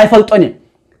ኣነሰብዚ ኣይፈልጦኒ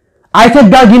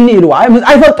ኣይተጋጊኒ ኢሉ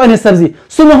ኣይፈልጦኒ ሰብዚ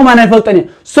ስሙ ኸማን ኣይፈልጦኒ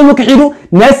ስሙ ክሒዱ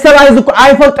ነሰባይ ዝኩ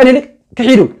ኣይፈልጦኒ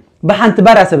ክሒዱ በሓንቲ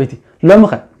ባሪያ ሰበይቲ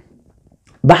ሎምኸ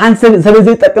በሓንቲ ሰበይቲ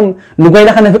ይጠቅም ንጓይላ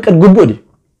ከነፍቅድ ግቡእ ዲ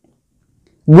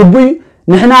ግቡእ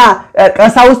نحنا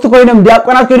قساوست كوينم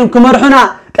دياقونات كوينم كمرحنا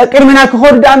ققرمنا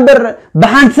كخود دانبر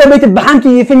بحانت سبيت بحانت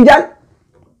يفنجال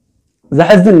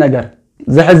زحزن نجر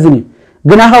زحزني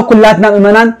غناها كلاتنا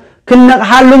امنان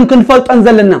كنقحالهم كنفلطن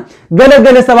زلنا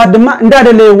غلغل سبات دما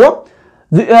اندادليو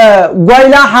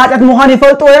غويلا حاطت مخان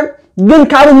يفلطو ግን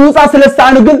ካብ ሙጻ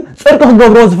ስለሳኑ ግን ጽርቅ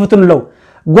ክገብሮ ዝፍትንለው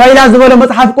غويلا ዝበለ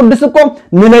መጽሐፍ ቅዱስ እኮ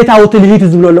ንለይታው ትልሂት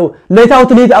ዝብለለው ለይታው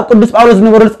ትልሂት ኣብ ቅዱስ ጳውሎስ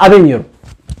ንበረስ አበይ ነይሩ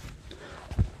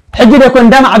حجي يكون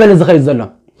دم عبل زخيز زلهم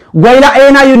ጓይላ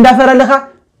አይና ይንዳፈራለኻ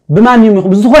بمان يوم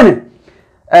بزخونة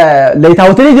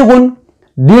ليتاو تريد يخون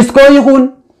ديسكو يخون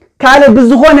كاله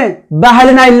بزخونة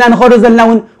بحالنا إلنا نخرج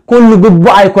زلناون كل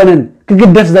جبوا عيكونن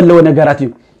كقدر زلوا نجاراتي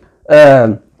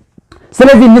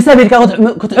سلذي النساء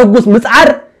كتحجوس مسعر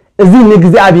زين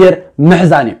نجزي أبير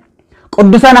محزاني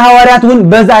قدسنا هوارياتون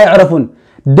بزع يعرفون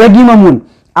دقيممون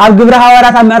عالجبر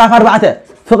هواريات معرف 4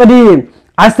 فقدين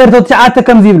 19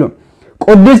 كم زيبلو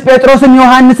قدس بطرس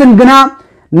يوحنس جنا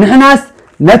نحناس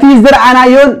نتي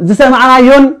زرعنايون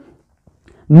زسمعنايون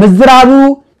مزرابو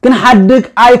كن حدك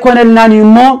ايكون لنا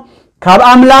نيمو كاب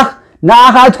املاح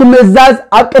ناخاتكم مزاز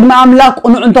اقد ما املاح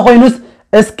قنع انت خوينس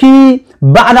اسكي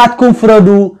بعداتكم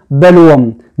فردو بلوم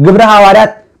جبر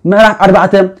حواريات معرف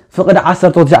 4 فقد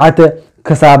 19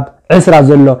 كساب 10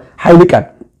 زلو حيلك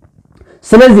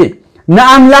سلازي نا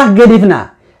املاح قديفنا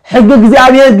حق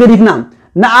እግዚአብሔር قديفنا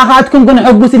ناخاتكم كن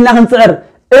حقوس لنا خنصعر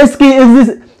اسكي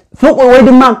فوق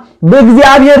ويدما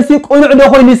بእግዚአብሔር ሲቆንዕ ዶ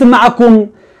ኮይኑ ይስማዓኩም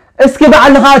እስኪ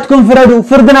ባዕልኻትኩም ፍረዱ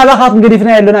ፍርድና ባኻት እንግዲፍና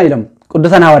ያለና ይለም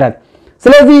ቅዱሳን ሐዋርያት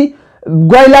ስለዚህ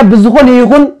ጓይላ ብዝኾነ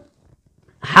ይኹን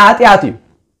ኃጢአት እዩ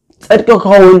ጽድቅ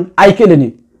ክኸውን አይክልኒ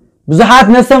ብዙሓት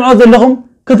ነሰምዖ ዘለኹም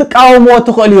ክትቃወምዎ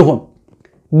ትኽእሉ ኢኹም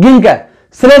ግንከ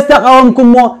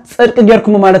ስለስተቃወምኩሞ ጽድቅ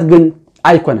ጌርኩም ማለት ግን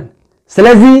አይኮነን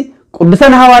ስለዚህ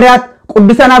ቅዱሳን ሐዋርያት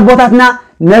ቅዱሳን አቦታትና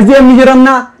ነዚህም ይሂረምና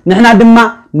ንሕና ድማ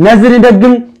ነዝን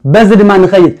ደግም በዝድ ማን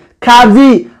خيط كابزي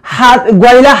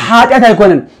غايلا حاطيات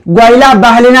አይኮነን غايلا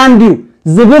ባህልና እንዲው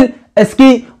ዝብል እስኪ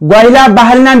غايላ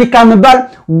ባህልና እንዲካምባል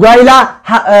غايላ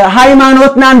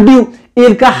ሃይማኖትና እንዲው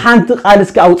ኢልካ ሓንቲ ቃል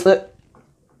እስኪ አውጽ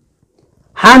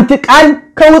ሓንቲ ቃል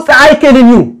ከውጽ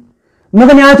አይከልኙ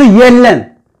ምክንያቱ የለን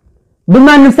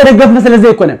በማንም ተደገፍነ ስለዚህ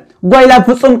አይኮነን غايላ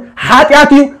ፍጹም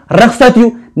ኃጢአት እዩ ረክሰት እዩ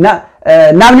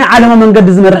نابني عالم منقد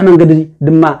زمرح منقد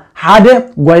دما حاده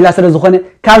غايلا ስለዝኾነ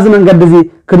ካብዚ መንገድ እዚ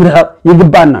ክንርሕቕ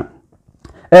ይግባና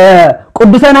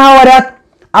ቅዱሳን ሐዋርያት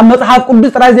ኣብ መጽሐፍ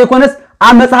ቅዱስ ጥራይ ዘይኮነስ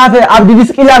ኣብ መጽሐፍ ኣብ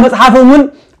ዲስቅላ መጽሐፍውን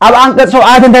ኣብ አንቀጽ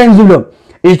 7 እንታይ ዝብሎ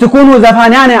ይትኩኑ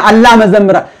ዘፋንያነ አላ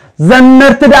መዘምራ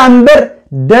ዘመርት ዳንበር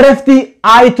ደረፍቲ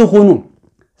አይትኹኑ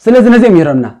ስለዚህ ነዚህ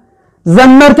ይረምና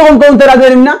ዘመርቱን ኮን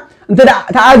ተራገልና እንተ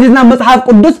ተዓዚዝና መጽሐፍ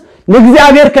ቅዱስ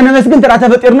ለእግዚአብሔር ከነመስግን ተራ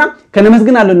ተፈጥርና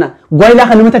ከነመስግን አለና غايላ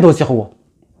ከነመታ ተወሲኽዎ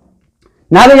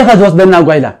ናበየ ከዝወስደና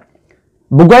غايላ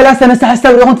በغايላ ሰነሰ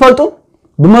ሐሳብ ይኹን ተፈልጡ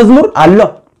በመዝሙር አሎ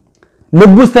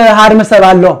ልቡስ ተሃር መሰብ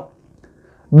አሎ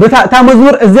በታ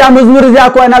መዝሙር እዚያ መዝሙር እዚያ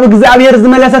ኮና በእግዚአብሔር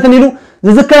ዝመለሰትን ይሉ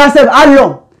ዝዝከራሰብ አሎ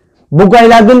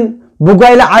በغايላ ግን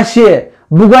በغايላ አሽየ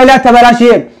በغايላ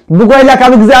ተበላሽየ በغايላ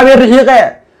ካብ እግዚአብሔር ርሒቀ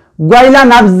غايላ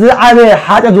ናብ ዝዓበ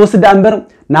ኃጢአት ወስድ አንበር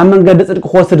ናብ መንገድ ጽድቅ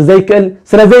ኾስድ ዘይክል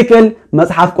ስለ ዘይክል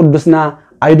መጽሐፍ ቅዱስና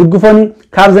አይድግፎን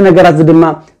ካብዘ ነገራት ዝድማ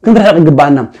ክንርሕቕ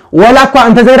ይግባና ወላኳ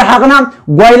እንተ ዘይረሓቅና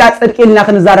غايላ ጽድቅልና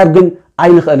ክንዛረብ ግን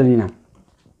አይንኽእልኒና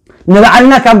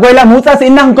ንባዕልና ካብ غايላ መውጻእ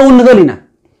ኢና ክንከውን ንኽእልና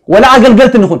ወላ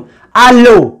አገልገልት ንኹን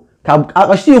አለው ካብ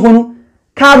አቀሽቲ ይኹኑ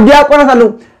ካብ ዲያቆናት አለው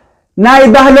ናይ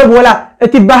ባህለብ ወላ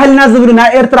እቲ ባህልና ዝብሉ ናይ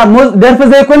ኤርትራ ደርፈ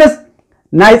ዘይኮነስ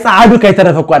ናይ ጻዓዱ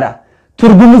ከይተረፈኳዳ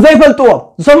ትርጉም ዘይፈልጥዎ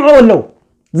ዝሰምዑ አለው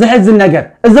زحزن ነገር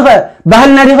እዝኸ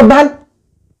ባህልና ዲኽ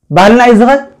ባህልና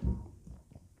ይዝኸ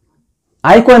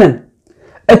አይኮነን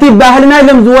እቲ ባህልና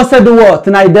ለም ዝወሰድዎ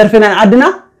ትናይ ደርፍና ዓድና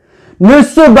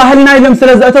ንሱ ባህልና ለም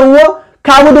ስለዘተዎ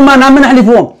ካብኡ ድማ ናብ ምን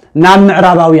ሕሊፍዎ ናብ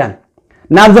ምዕራባውያን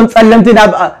ናብ ዘም ጸለምቲ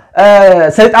ናብ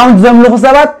ሰይጣን ዘምልኹ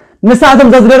ሰባት ንሳቶም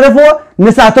ዝደረፍዎ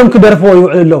ንሳቶም ክደርፍዎ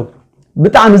ይውዕልለው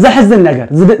ብጣዕሚ ዘሕዝን ነገር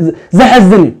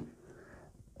ዘሕዝን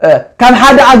كاب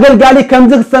حدا أقلقالي كم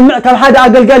زخ سمع كاب حدا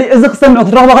أقلقالي إزخ سمع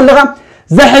كتروح بخلقها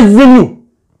زحزنيو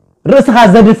رأسها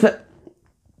زدف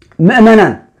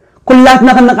مؤمنان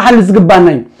كلاتنا خلنا حل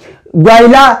زقباناي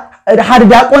غايلا حدا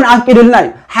دياقون عقيد لناي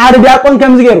حدا دياقون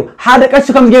كم زغيرو حدا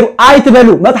قش كم زغيرو اي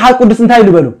تبلو مصحف قدس انتاي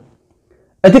لبلو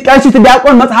اتي قش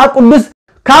دياقون مصحف قدس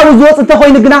كاب زوص انت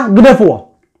خوين غنا غدفو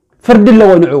فرد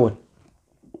لو نعول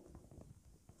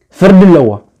فرد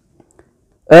لو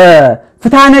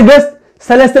فتانا قست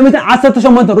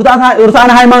 318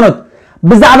 ሩታና ሃይማኖት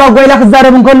ብዛዕባ غايላ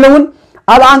ክዛረብን ከለውን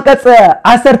ኣብ አንቀጽ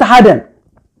 11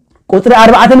 ቁጥሪ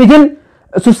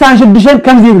 466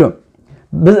 ከም ዝብሎ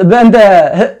በእንተ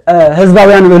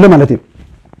ህዝባውያን ብሎ ማለት እዩ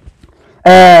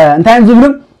እንታይ ዝብሉ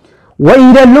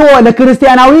ወይደሉ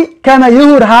ለክርስቲያናዊ ከመ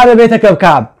ይሁር ሃበ ቤተ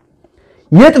ከብካብ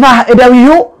ይጥፋህ እደዊሁ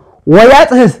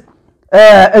ወያጥህስ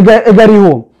እገሪሁ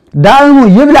ዳእሙ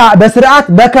ይብላ በስርዓት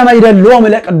በከመ ይደልዎም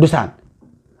ለቅዱሳን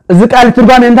ዝቃል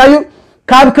ትርጓሜ እንታዩ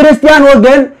ካብ ክርስቲያን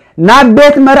ወገን ናብ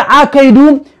ቤት መርዓ ከይዱ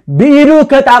ብኢዱ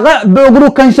ከጣቀዕ በእግሩ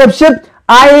ከንሸብሽብ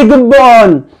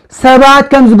አይግቦን ሰባት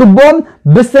ከም ዝግቦም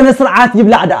በስነ ስርዓት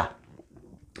ይብላዕ ዳ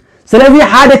ስለዚህ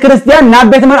ሓደ ክርስቲያን ናብ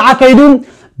ቤት መርዓ ከይዱ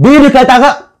ብኢዱ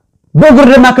ከጣቀዕ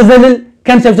بقول ما كزلل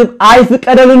كان شبشب أي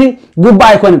فكرلوني جوبا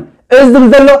يكونن إذن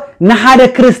زلوا نحادة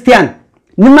كريستيان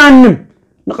نمانم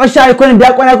نقشة يكون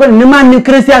بيكون يكون نمانم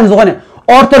كريستيان زغنة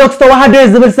أرثوذكس توحد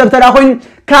زبل سبت الأخوين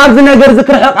كابزنا غير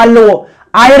ذكر حق الله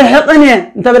عير حقني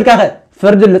أنت بالكاخ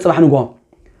فرد اللي صباح نقوم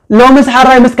لو مسحر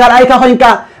راي مسكال أي كاخوين كا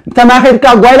تماخير كا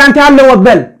غويلان تعال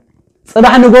وبل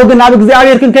صباح نقول نابك زي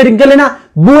عبير كن كلنا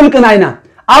بول كناينا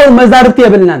أو مزارت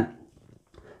يبلنا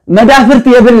مدافرت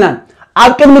يبلنا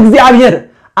أبكر مجزي عبير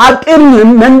أبكر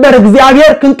منبر جزي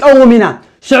عبير كن قومنا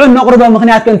شعور نقربه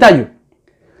مخنيات كن تاجو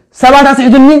سبعة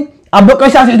أسحدني أبقى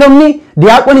أسحدني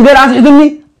دياقون غير أسحدني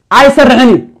أي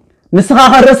سرحني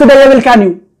نسخة الرسول يبل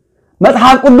كانيو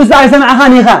مصحف قدس أي سمع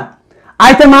خانيخا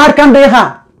أي تمهر كان بيخا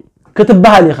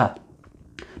كتبها ليخا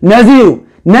نزيو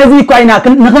كاينا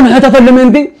نخن حتى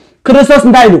فلمنتي كريستوس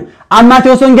نتايلو أما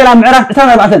تيوسون جل معرف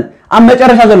تنا بعثن أما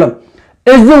تجرش هذلهم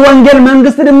إذا وانجل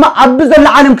منقص لما أبز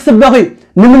العالم كسب بخي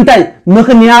نمنتاي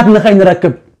مخنيات نخين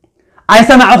نركب أي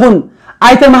سمعكم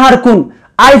أي تمهركم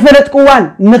أي فرد قوان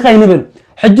نخين نبل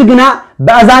حجنا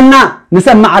بأذاننا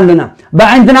نسمع لنا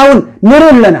بعندنا ون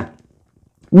نرون لنا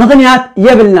مخنيات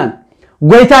يبلنا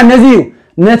قويتا نزيو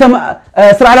نتم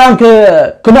سرعلان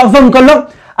كنقفهم كلهم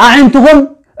أعنتهم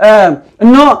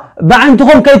إنه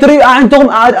بعندكم كيتري أعنتهم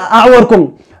أعوركم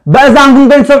بأذانكم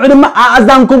بين سبع لما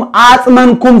أذانكم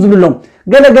أثمنكم زبلهم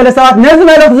قال سبات نزل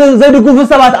لك زيدكم في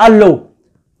سبات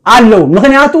علو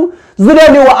مخنياتو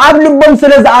زلالي وقبل بوم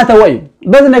سلازعاته وي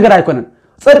بس نقرا يكونن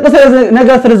صدق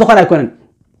نقرا سلازخون يكونن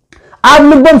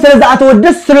قبل بوم سلازعاته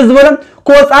ودس سلازبلم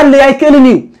كوصال لي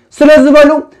يكلني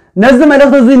سلازبلو نزل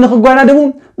ملخت زي نخغوانا دمو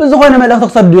بزخونه ملخت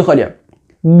تصدو يخليا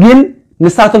جن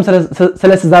نساتهم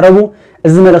سلاس زاربو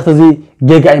እዚ መልእክት እዚ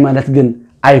ጌጋይ ማለት ግን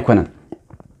አይኮነን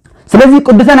ስለዚህ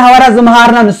ቅዱሳን ሐዋርያት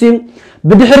ዘመሃርና ንስም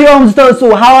ብድሕሪኦም ዝተወሱ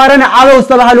ሐዋርያና ዓለው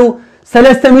ዝተባሃሉ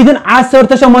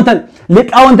 318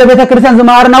 ሊቃውንተ ቤተክርስቲያን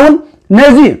ዘመሃርናውን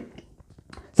ነዚ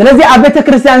ስለዚህ ኣብ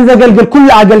ቤተክርስቲያን ዘገልግል ኩሉ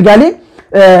አገልጋሊ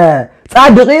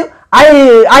ጻድቂ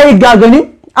አይጋገኒ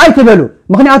አይትበሉ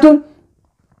ምክንያቱም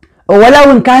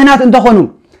ወላውን ካህናት እንተኾኑ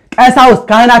ቀሳውስት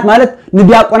ካህናት ማለት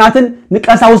ንዲያቆናትን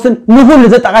ንቀሳውስትን ንሁሉ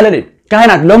ዘጠቃለለ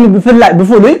ካህናት ሎም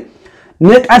بفلوي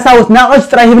نقساوس ناقش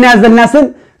ጥራይ ህብና ያዘልናስን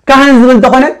ካህን ዝብል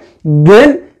ተኾነ ግን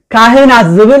ካህናት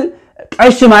ዝብል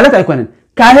ቀሽ ማለት አይኮነን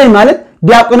ካህን ማለት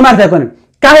ዲያቆን ማለት አይኮነን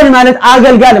ካህን ማለት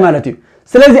አገልጋል ማለት እዩ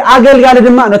ስለዚህ አገልጋል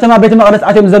ድማ ነተማ ቤተ መቅደስ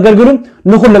አተም ዘገልግሉ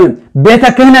ንኹሎም ቤተ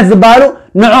ክህነት ዝባሉ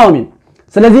ንዖም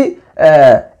ስለዚህ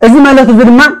እዚ ማለት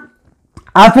ድማ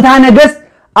አፍታ ነገስ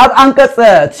ኣብ አንቀጽ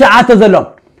 9 ዘሎ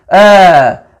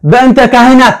በእንተ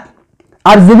ካህናት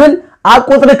ኣብ ዝብል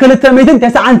أقطر كل تميتين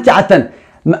تسعة شعتن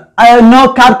نو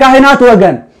كاب كاهنات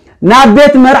وجن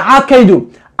نبيت مرعى كيدو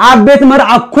عبيت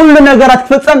مرعى كل نجارات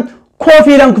كفتم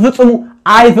كوفي لهم كفتمو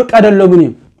عايف قدر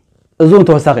اللومنيم زوم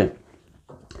توساقين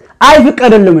عايف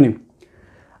قدر اللومنيم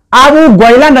أبو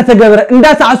غويلان نتجبر إن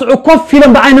ده تعسو كوفي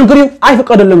لهم بعينهم كريم عايف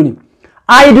قدر اللومنيم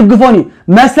عايد الجفوني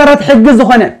مسرت حج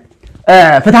زخنة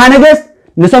فتح نجس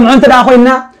نسمعون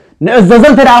تداخلنا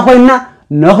نأززن تداخلنا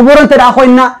نخبرون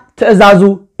تداخلنا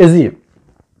تأزازو إزي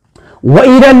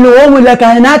وإذا النوم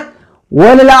لكهنات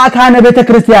ولا لا كان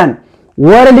بيتكريستيان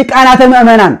ولا لك أنا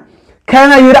تمأمنان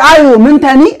كما يرأيوا من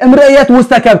تاني امرئيات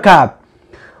مستكب كاب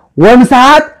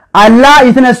ومساعات الله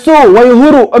يتنسوا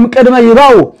ويهوروا أمكدما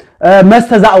يباو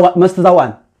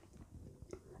مستزاوان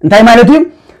انتهي مالتهم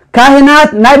كاهنات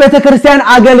ناي بيتكريستيان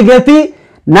أقلقتي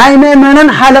ناي مأمنان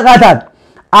حلقاتات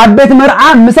عبيت مرعى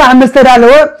مساح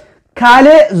مستدالو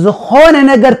كالي زخون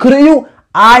نقر كريو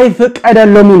عايفك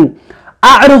أدلمون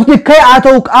أعرفتي كي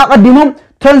أتوك أقدمهم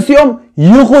تنسيهم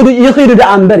يخيروا دا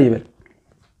أنبر يبل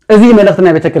إذي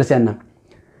ملختنا بيتكريستياننا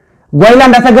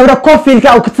غويلان دا تقبر كوفي لك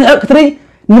أو كتري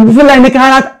نبفل الله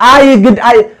نكهانات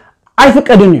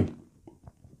عايفك أدنيو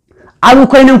أبو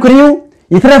كوينم كريو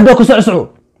يترف دا كسعسعو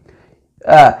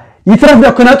يترف دا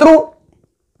كنطرو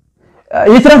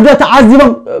يترف دا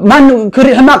تعذبهم من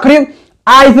كري حما كريو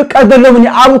عايفك أدلموني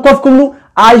أبو كوفكملو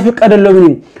عايفك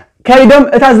أدلموني كيدم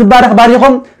اتاز بارخ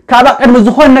باريخم كابا قدم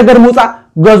زخون نجر موصع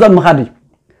جوزم مخادي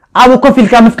ابو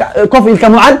كوفيل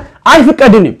كمعل اي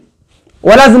فقدني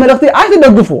ولا زم الاختي اي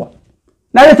تدغفوا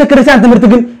لا تكريسان تمرت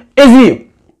ግን ازي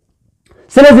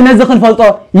ስለዚህ ነዝخن ፈልጦ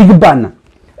ይግባና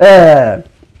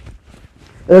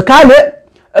ካለ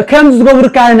ከም ዝገብሩ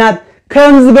ካህናት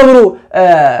ከም ዝገብሩ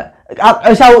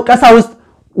ቀሳውስት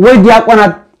ወይ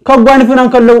ዲያቆናት ከጓንፍናን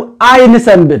ከለው አይ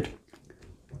ንሰንብድ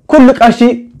ኩሉ ቀሺ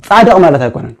ጻድቅ ማለት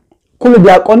አይኮነን كل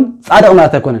دياقون صادق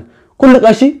مالت አይኮነን كل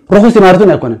قشي رخص ማለቱን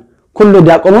አይኮነን كل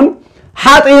دياقونون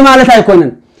حاطي مالت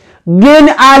አይኮነን ግን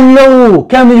አለው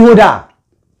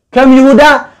ከም ይሁዳ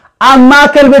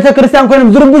አማከል ቤተክርስቲያን ኮነም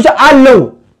ዝርቡሽ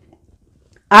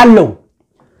አለው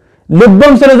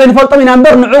لبهم سلزين فلطم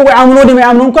ينبر نعو يعملوا دي ما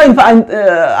يعملون كاين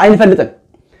عين فلتن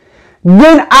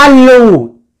جن علو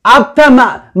أبتا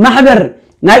محبر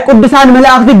ناي قدسان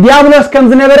ملاك ديابلوس كم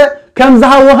زنبره كم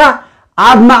زهوها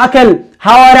عب معكل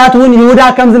حواراتون يهودا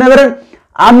كم زنبره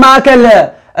عب معكل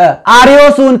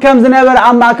آريوسون كم زنبره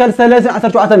عب معكل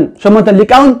 13 شمونت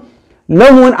الليكاون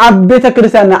لومون عب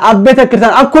بيتكرستيانا عب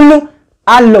كله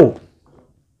علو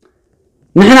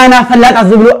نحنا نافلات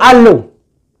عزبلو علو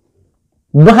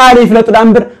بخاري فلتو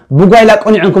دامبر بغايلا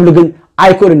قنيعنكم لغن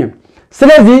ايكولنيم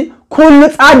سلازي كل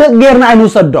صادق غيرنا اي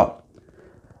نوصدو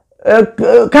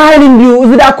كاين انديو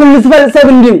اذا كل سب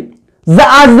انديو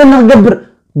زازن نغبر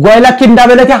غايلا كي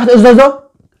اندابلك ياخذ اززو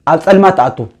اب صلمات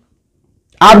تاعتو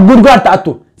اب غدغار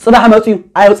تاعتو صباح مصيو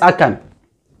ايوصاكان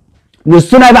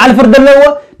نسو ناي بعل فرد لو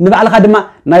نبعل خدما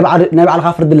ناي بعل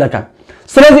فرد لك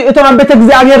سلازي اتوان بيت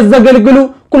እግዚአብሔር ዘገልግሉ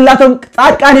ኩላቶም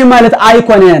ጻድቃኔ ማለት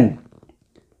አይኮነን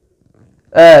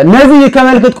ነዚ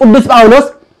ከመልክት ቅዱስ ጳውሎስ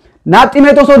ናብ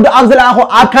ጢሞቴዎስ ወደ አብዝላአኹ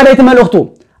አካዳይት መልእክቱ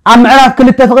ኣብ ምዕራፍ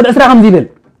 2 ተፍቅድ 20 ከም ይብል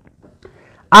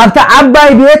ኣብታ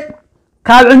ዓባይ ቤት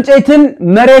ካብ ዕንጨይትን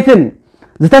መሬትን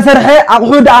ዝተሰርሐ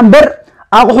ኣቑሑ ዳንበር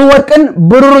ኣቑሑ ወርቅን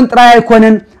ብሩርን ጥራይ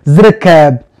ኣይኮነን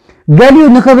ዝርከብ ገሊኡ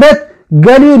ንኽብረት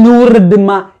ገሊኡ ንውርድ ድማ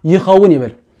ይኸውን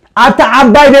ይብል ኣብታ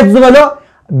ዓባይ ቤት ዝበሎ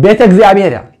ቤተ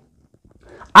እግዚአብሔር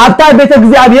ኣብታ ቤተ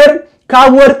እግዚአብሔር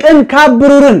ካብ ወርቅን ካብ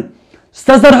ብሩርን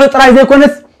استسرحوا طراي زي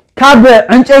كونس كاب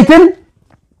عنچيتن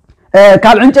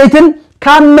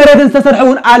كاب مرتن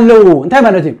استسرحون አለው እንታይ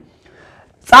ማለት ነው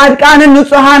ጻድቃንን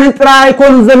ንጹሃንን ጥራይ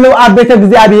ኮኑ ዘለው አቤተ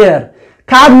እግዚአብሔር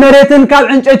ካብ መሬትን ካብ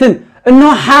عنچيتن እንሆ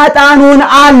ሓጣኑን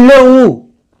አለው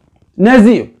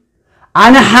ነዚህ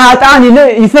አነ ሓጣን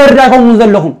ይፈርዳኩም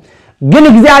ዘለኹም ግን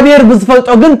እግዚአብሔር ብዝፈልጦ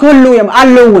ግን ኩሉ የም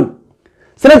አለውን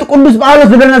ስለዚህ ቅዱስ ጳውሎስ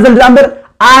ዝብለና ዘልዳምበር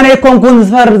أنا يكون كون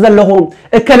زفر زلهم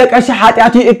إكلك أشي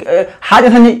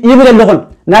حاتياتني يبدأ لهم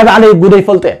نابع عليه جودي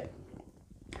فلتة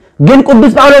جن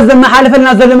قدس بعوض زمان حالف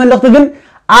الناس زلمن لقط جن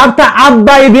أبتع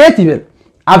عباي بيت يبل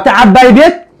أبتع عباي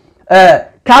بيت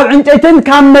كاب عنچيتن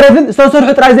كاب مرزن سوسر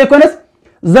حط رايزي كونس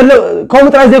زل كوم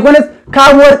رايزي كونس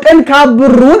كاب ورقن كاب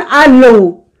برون علو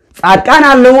أركان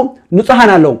علو نصحان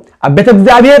علو أبيت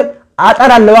بزابير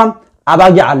أتر علوام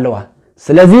أباجي علوه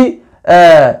سلزي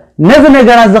نزل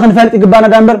نجارة زخن فلت يقبانا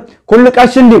دامبر كل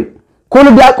كاشن دي كل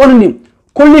دياقون دي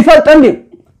كل فلتن دي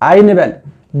عين بال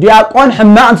دياقون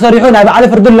حماء تصريحون هاي بعلي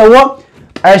فرد اللوه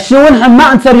الشون حماء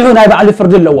تصريحون هاي بعلي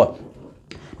فرد اللوه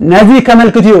نزي كمال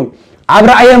كتيوم عبر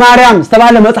أي مريم استبع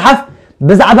المصحف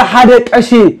بزعب حادق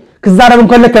أشي كزارب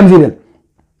كل كم زيدل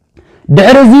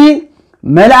دعرزي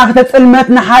ملاك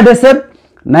تتسلمتنا حادثب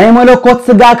ناي ملوكوت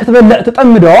سقا كتب اللي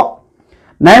تتأمدو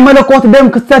ناي ملوكوت دم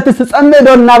كستات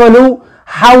تتأمدو نابلو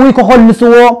حاوي كخل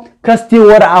سوى كستي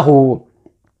ورعه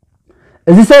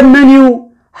إذا سمنيو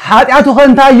حاتعته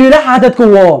خنتاجي لا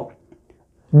حاتتكوا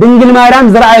دنجل مارام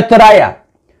زرع الترايا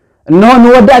إنه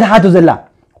نودع حاتو زلا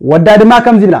ودع ما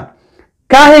كم زلا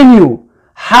كاهنيو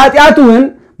حاتعتهن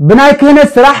بناي كهنة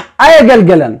سرح أي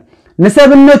جلجلن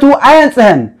نسب النتو أي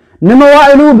سهن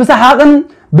نموائلو بسحاقن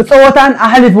بصوتان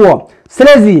أحلفوا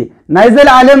سلازي نايزل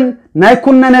علم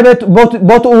نايكون نبت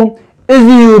بوتو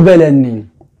إزيو بلني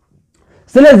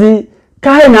سلازي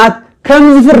كاهنات كم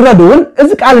زفردون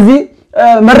إذك على زي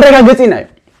مرة قصينا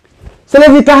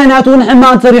سلازي كاهناتون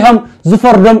حمان صريحهم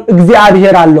زفردهم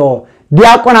እግዚአብሔር አለው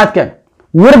ዲያቆናት ከ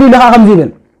ወርዲ ለኻ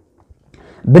ከምዚልን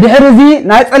ብድሕሪዚ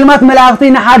ናይ ጸልማት መላእክቲ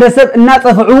ንሓደ ሰብ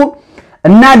እናጸፍዑ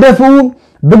እናደፉ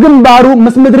ብግንባሩ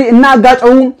ምስ ምድሪ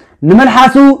እናጋጨው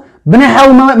ንመልሓሱ ብናይሓው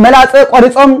መላጸ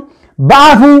ቆሪጾም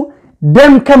በአፉ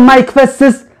ደም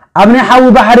ከማይክፈስስ ኣብናይሓው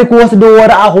ባሕሪ ክወስዶ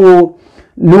ወረአኹ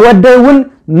ንወደውን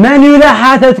من إلى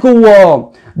حاتتكو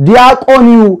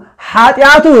دياقونيو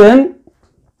حاتياتون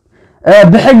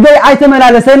بحجي عيتمل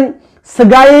على سن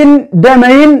سجاين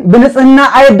دمين بنصنا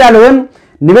عيدالون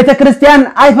نبيتكرستيان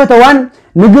عيفتوان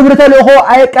نجبرت الأخو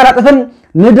عي كراتفن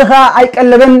ندخا عي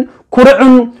كلبن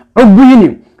كرعن عبيني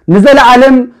نزل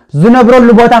عالم زنبرو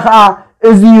لبوتاخا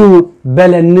ازيو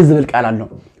بلن نزل كالانو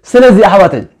سلازي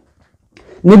أحواتن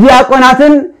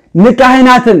ندياقوناتن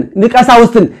نكاهناتن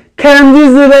نكاساوستن كم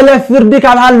زبل فردي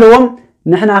كالهالوم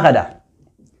نحنا خدا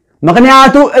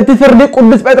مغنياتو اتفردي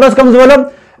قدس بطرس كم زبلهم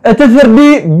اتفردي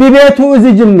ببيتو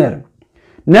ازي جمر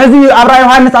نزي عبر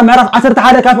يوحنس عم يعرف 10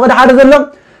 حدا كاف قد حدا زلو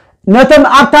نتم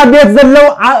ابتا بيت زلو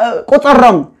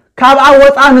قصرم كاب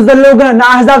عوطان زلو غنا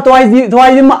احزاب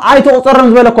توايزي ما ايتو قصرم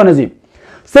زبل كو نزي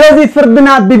سلازي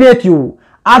فردنا ببيتيو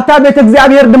ابتا بيت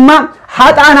እግዚአብሔር دما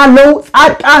حاطان አለው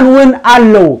ጻድቃን ወን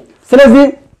አለው سلازي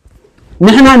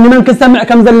نحنا نمن كسمع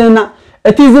كم زلنا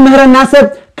اتي زمهرنا سب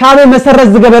كابي مسرز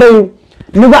زغبريو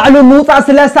ንባዕሉ ምውፃእ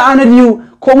ስለሰኣነ ድዩ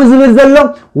ከምኡ ዝብል ዘሎ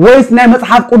ወይስ ናይ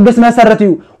መጽሓፍ ቅዱስ መሰረት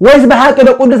እዩ ወይስ ብሓቂ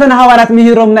ቅዱሳን ሐዋርያት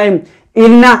ምሂሮም ናይ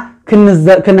ኢልና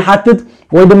ክንሓትት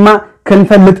ወይ ድማ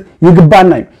ክንፈልጥ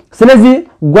ይግባና እዩ ስለዚ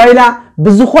ጓይላ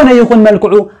ብዝኾነ ይኹን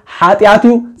መልክዑ ሓጢያቱ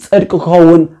ጽድቅ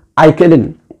ክኸውን ኣይክእልን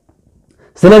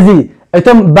ስለዚ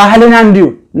እቶም ባህልና እንዲዩ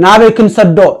ናበይ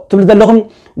ክንሰዶ ትብል ዘለኹም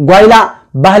ጓይላ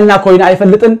ባህልና ኮይና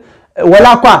ኣይፈልጥን ወላ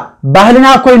እኳ ባህልና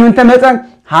ኮይኑ እንተመፀ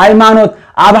ሃይማኖት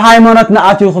ኣብ ሃይማኖት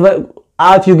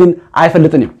ንኣትዩ ግን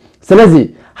ኣይፈልጥን እዩ ስለዚ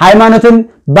ሃይማኖትን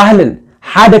ባህልን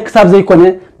ሓደ ክሳብ ዘይኮነ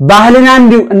ባህልና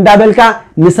እንዲዩ እንዳበልካ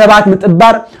ንሰባት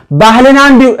ምጥባር ባህልና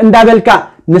እንዲዩ እንዳበልካ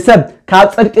ንሰብ ካብ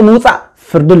ጽድቂ ምውፃእ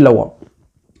ፍርድ ኣለዎ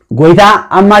ጎይታ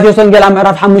ኣብ ማቴዎስ ወንጌል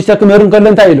ምዕራፍ 5 ክምህር እንከሎ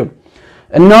እንታይ ኢሉ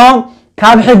እነሆ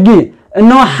ካብ ሕጊ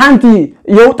እነሆ ሓንቲ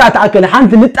የውጣ ተኣክል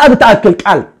ሓንቲ ልጣብ ተኣክል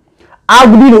ቃል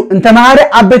ኣጉዲሉ እንተማሃረ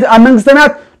ኣብ መንግስተ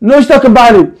ሰማያት ንእሽቶ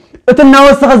ክበሃል እዩ እቲ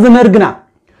እናወሰኸ ዝምህር ግና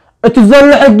እቲ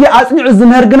ዘሎ ሕጊ ኣጽኒዑ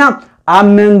ዝምህር ግና ኣብ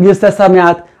መንግስተ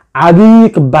ሰማያት ዓብይ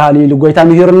ክበሃል ኢሉ ጎይታ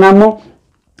ምሂርና እሞ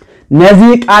ነዚ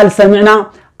ቃል ሰሚዕና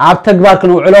ኣብ ተግባር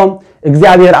ክንውዕሎ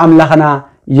እግዚአብሔር ኣምላኽና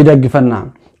ይደግፈና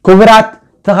ክቡራት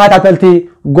ተኸታተልቲ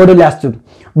ጎደልያስ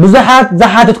ብዙሓት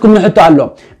ዝሓተትኩም ንሕቶ ኣሎ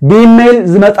ብኢሜይል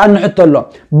ዝመጻን ንሕቶ ኣሎ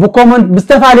ብኮመንት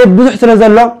ብዝተፈላለየ ብዙሕ ስለ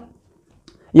ዘሎ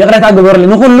ይቕረታ ግበርሉ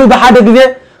ንኹሉ ብሓደ ግዜ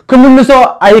ክምልሶ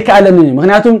ኣይከኣለንን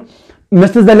ምክንያቱም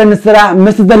ምስቲ ዘለኒ ስራሕ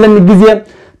ምስቲ ዘለኒ ግዜ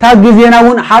ታ ግዜና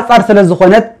እውን ሓፃር ስለ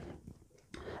ዝኾነት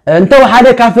እንተው ሓደ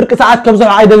ካብ ፍርቂ ሰዓት ከብዝሖ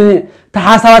ኣይደልኒ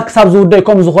ተሓሳባት ክሳብ ዝውደይ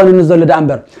ከም ዝኾነኒ ዘሎ ዳ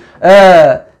እምበር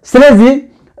ስለዚ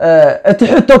እቲ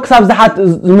ሕቶ ክሳብ ዝሓት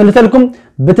ዝምልሰልኩም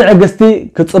ብትዕግስቲ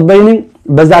ክጽበይኒ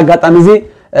በዛ አጋጣሚ እዚ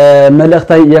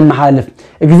መልእኽተይ የመሓልፍ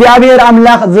እግዚአብሔር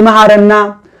አምላክ ዝመሃረና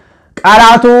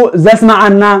ቃላቱ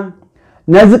ዘስማዓና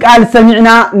ነዚ ቃል ሰሚዕና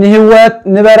ንህይወት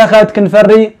ንበረኸት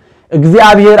ክንፈሪ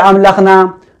እግዚአብሔር አምላክና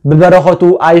በበረኸቱ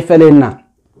አይፈለና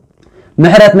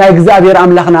ምሕረትና እግዚአብሔር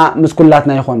አምላክና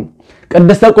ምስኩላትና ይኹን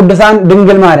ቅድስተ ቅዱሳን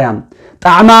ድንግል ማርያም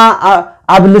ጣዕማ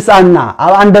ኣብ ልሳንና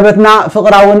ኣብ አንደበትና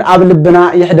ፍቅራውን ኣብ ልብና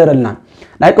ይሕደረልና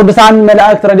ናይ ቅዱሳን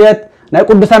መላእክት ረድኤት ናይ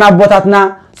ቅዱሳን አቦታትና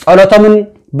ጸሎቶምን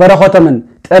በረኸቶምን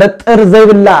ጥርጥር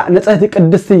ዘይብላ ንጽህቲ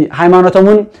ቅድስቲ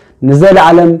ሃይማኖቶምን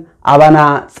ንዘለዓለም አባና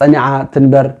ጸኒዓ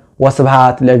ትንበር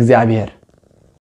ወስብሃት ለእግዚአብሔር